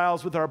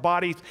lifestyles with our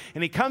bodies.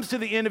 And he comes to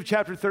the end of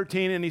chapter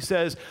 13 and he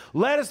says,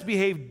 let us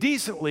behave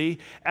decently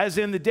as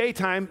in the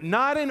daytime,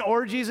 not in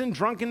orgies and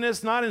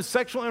drunkenness, not in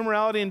sexual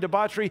immorality and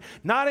debauchery,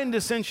 not in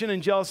dissension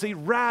and jealousy.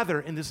 Rather,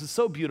 and this is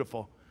so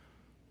beautiful,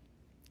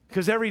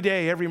 because every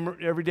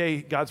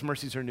day God's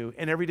mercies are new.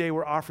 And every day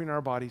we're offering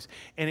our bodies.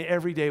 And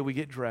every day we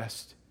get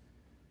dressed.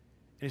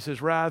 And he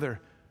says, rather,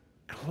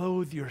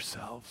 clothe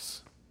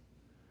yourselves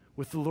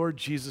with the Lord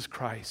Jesus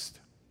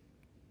Christ,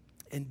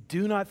 and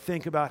do not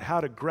think about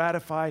how to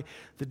gratify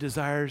the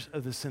desires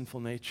of the sinful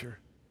nature.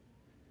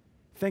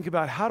 Think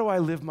about, how do I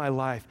live my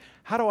life?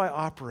 How do I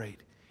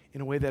operate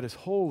in a way that is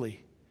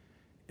holy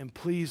and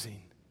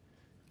pleasing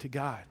to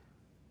God?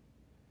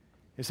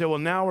 You say, well,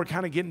 now we're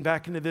kind of getting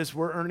back into this,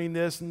 we're earning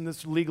this and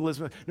this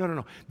legalism.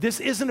 No. This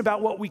isn't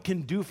about what we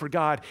can do for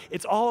God.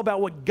 It's all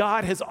about what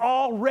God has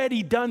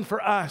already done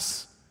for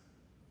us.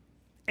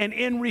 And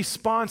in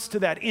response to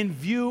that, in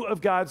view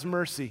of God's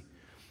mercy.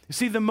 You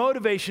see, the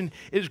motivation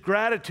is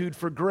gratitude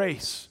for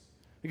grace,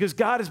 because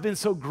God has been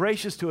so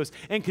gracious to us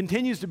and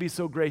continues to be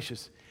so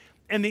gracious.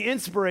 And the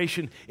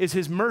inspiration is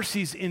His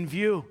mercies in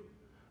view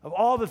of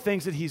all the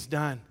things that He's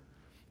done.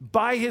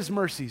 By His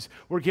mercies,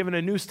 we're given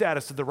a new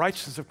status of the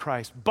righteousness of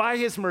Christ. By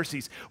His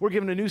mercies, we're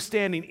given a new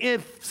standing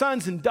in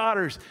sons and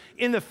daughters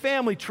in the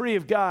family tree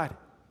of God.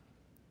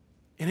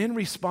 And in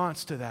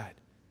response to that,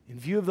 in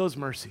view of those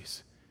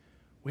mercies,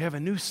 we have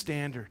a new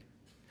standard.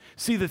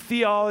 See, the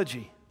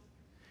theology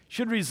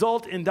should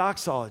result in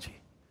doxology.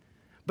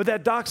 But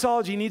that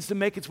doxology needs to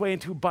make its way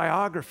into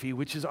biography,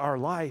 which is our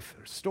life,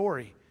 our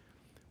story,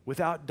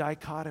 without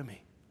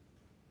dichotomy.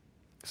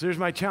 So here's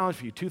my challenge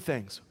for you, two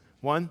things.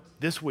 One,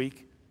 this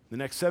week, the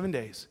next 7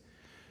 days,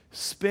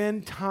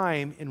 spend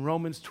time in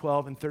Romans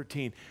 12 and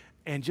 13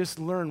 and just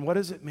learn, what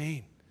does it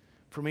mean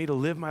for me to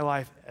live my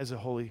life as a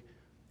holy,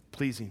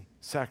 pleasing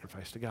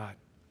sacrifice to God?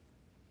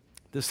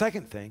 The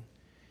second thing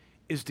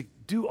is to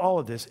do all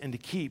of this and to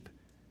keep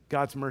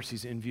God's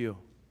mercies in view.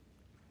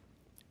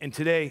 And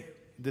today,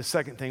 the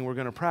second thing we're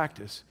going to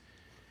practice,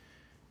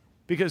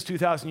 because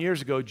 2,000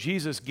 years ago,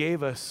 Jesus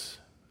gave us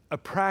a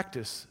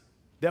practice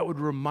that would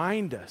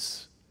remind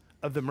us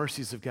of the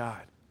mercies of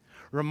God.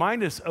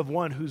 Remind us of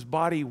one whose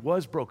body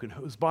was broken,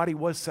 whose body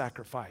was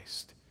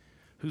sacrificed,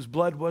 whose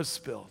blood was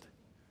spilled.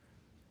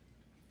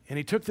 And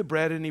He took the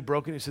bread and He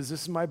broke it. And He says,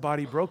 this is my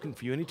body broken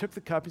for you. And He took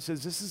the cup. He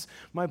says, this is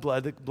my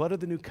blood, the blood of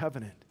the new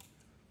covenant.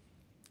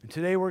 And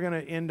today we're going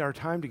to end our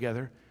time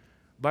together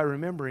by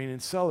remembering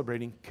and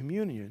celebrating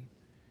communion.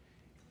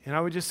 And I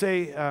would just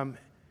say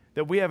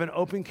that we have an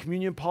open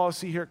communion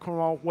policy here at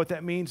Cornwall. What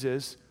that means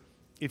is,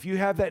 if you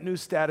have that new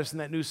status and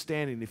that new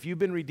standing, if you've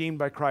been redeemed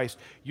by Christ,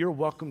 you're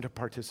welcome to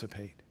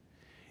participate.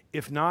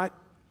 If not,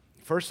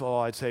 first of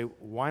all, I'd say,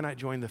 why not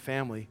join the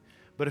family?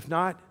 But if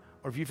not,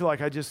 or if you feel like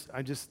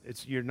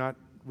you're not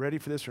ready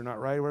for this or not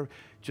right, or whatever,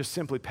 just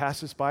simply pass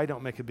this by.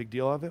 Don't make a big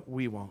deal of it.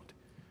 We won't.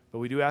 But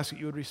we do ask that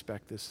you would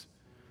respect this.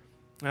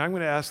 And I'm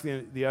going to ask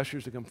the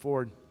ushers to come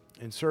forward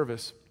in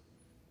service.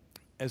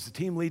 As the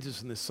team leads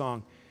us in this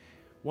song,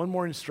 one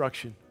more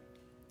instruction.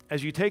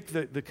 As you take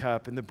the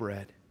cup and the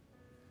bread,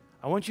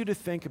 I want you to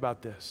think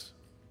about this.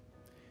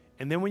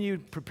 And then when you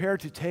prepare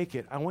to take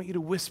it, I want you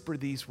to whisper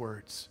these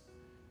words.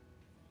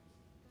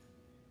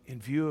 In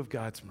view of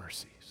God's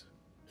mercies.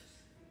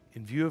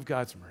 In view of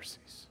God's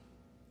mercies.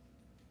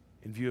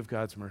 In view of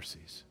God's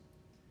mercies.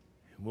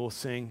 And we'll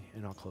sing,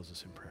 and I'll close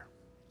this in prayer.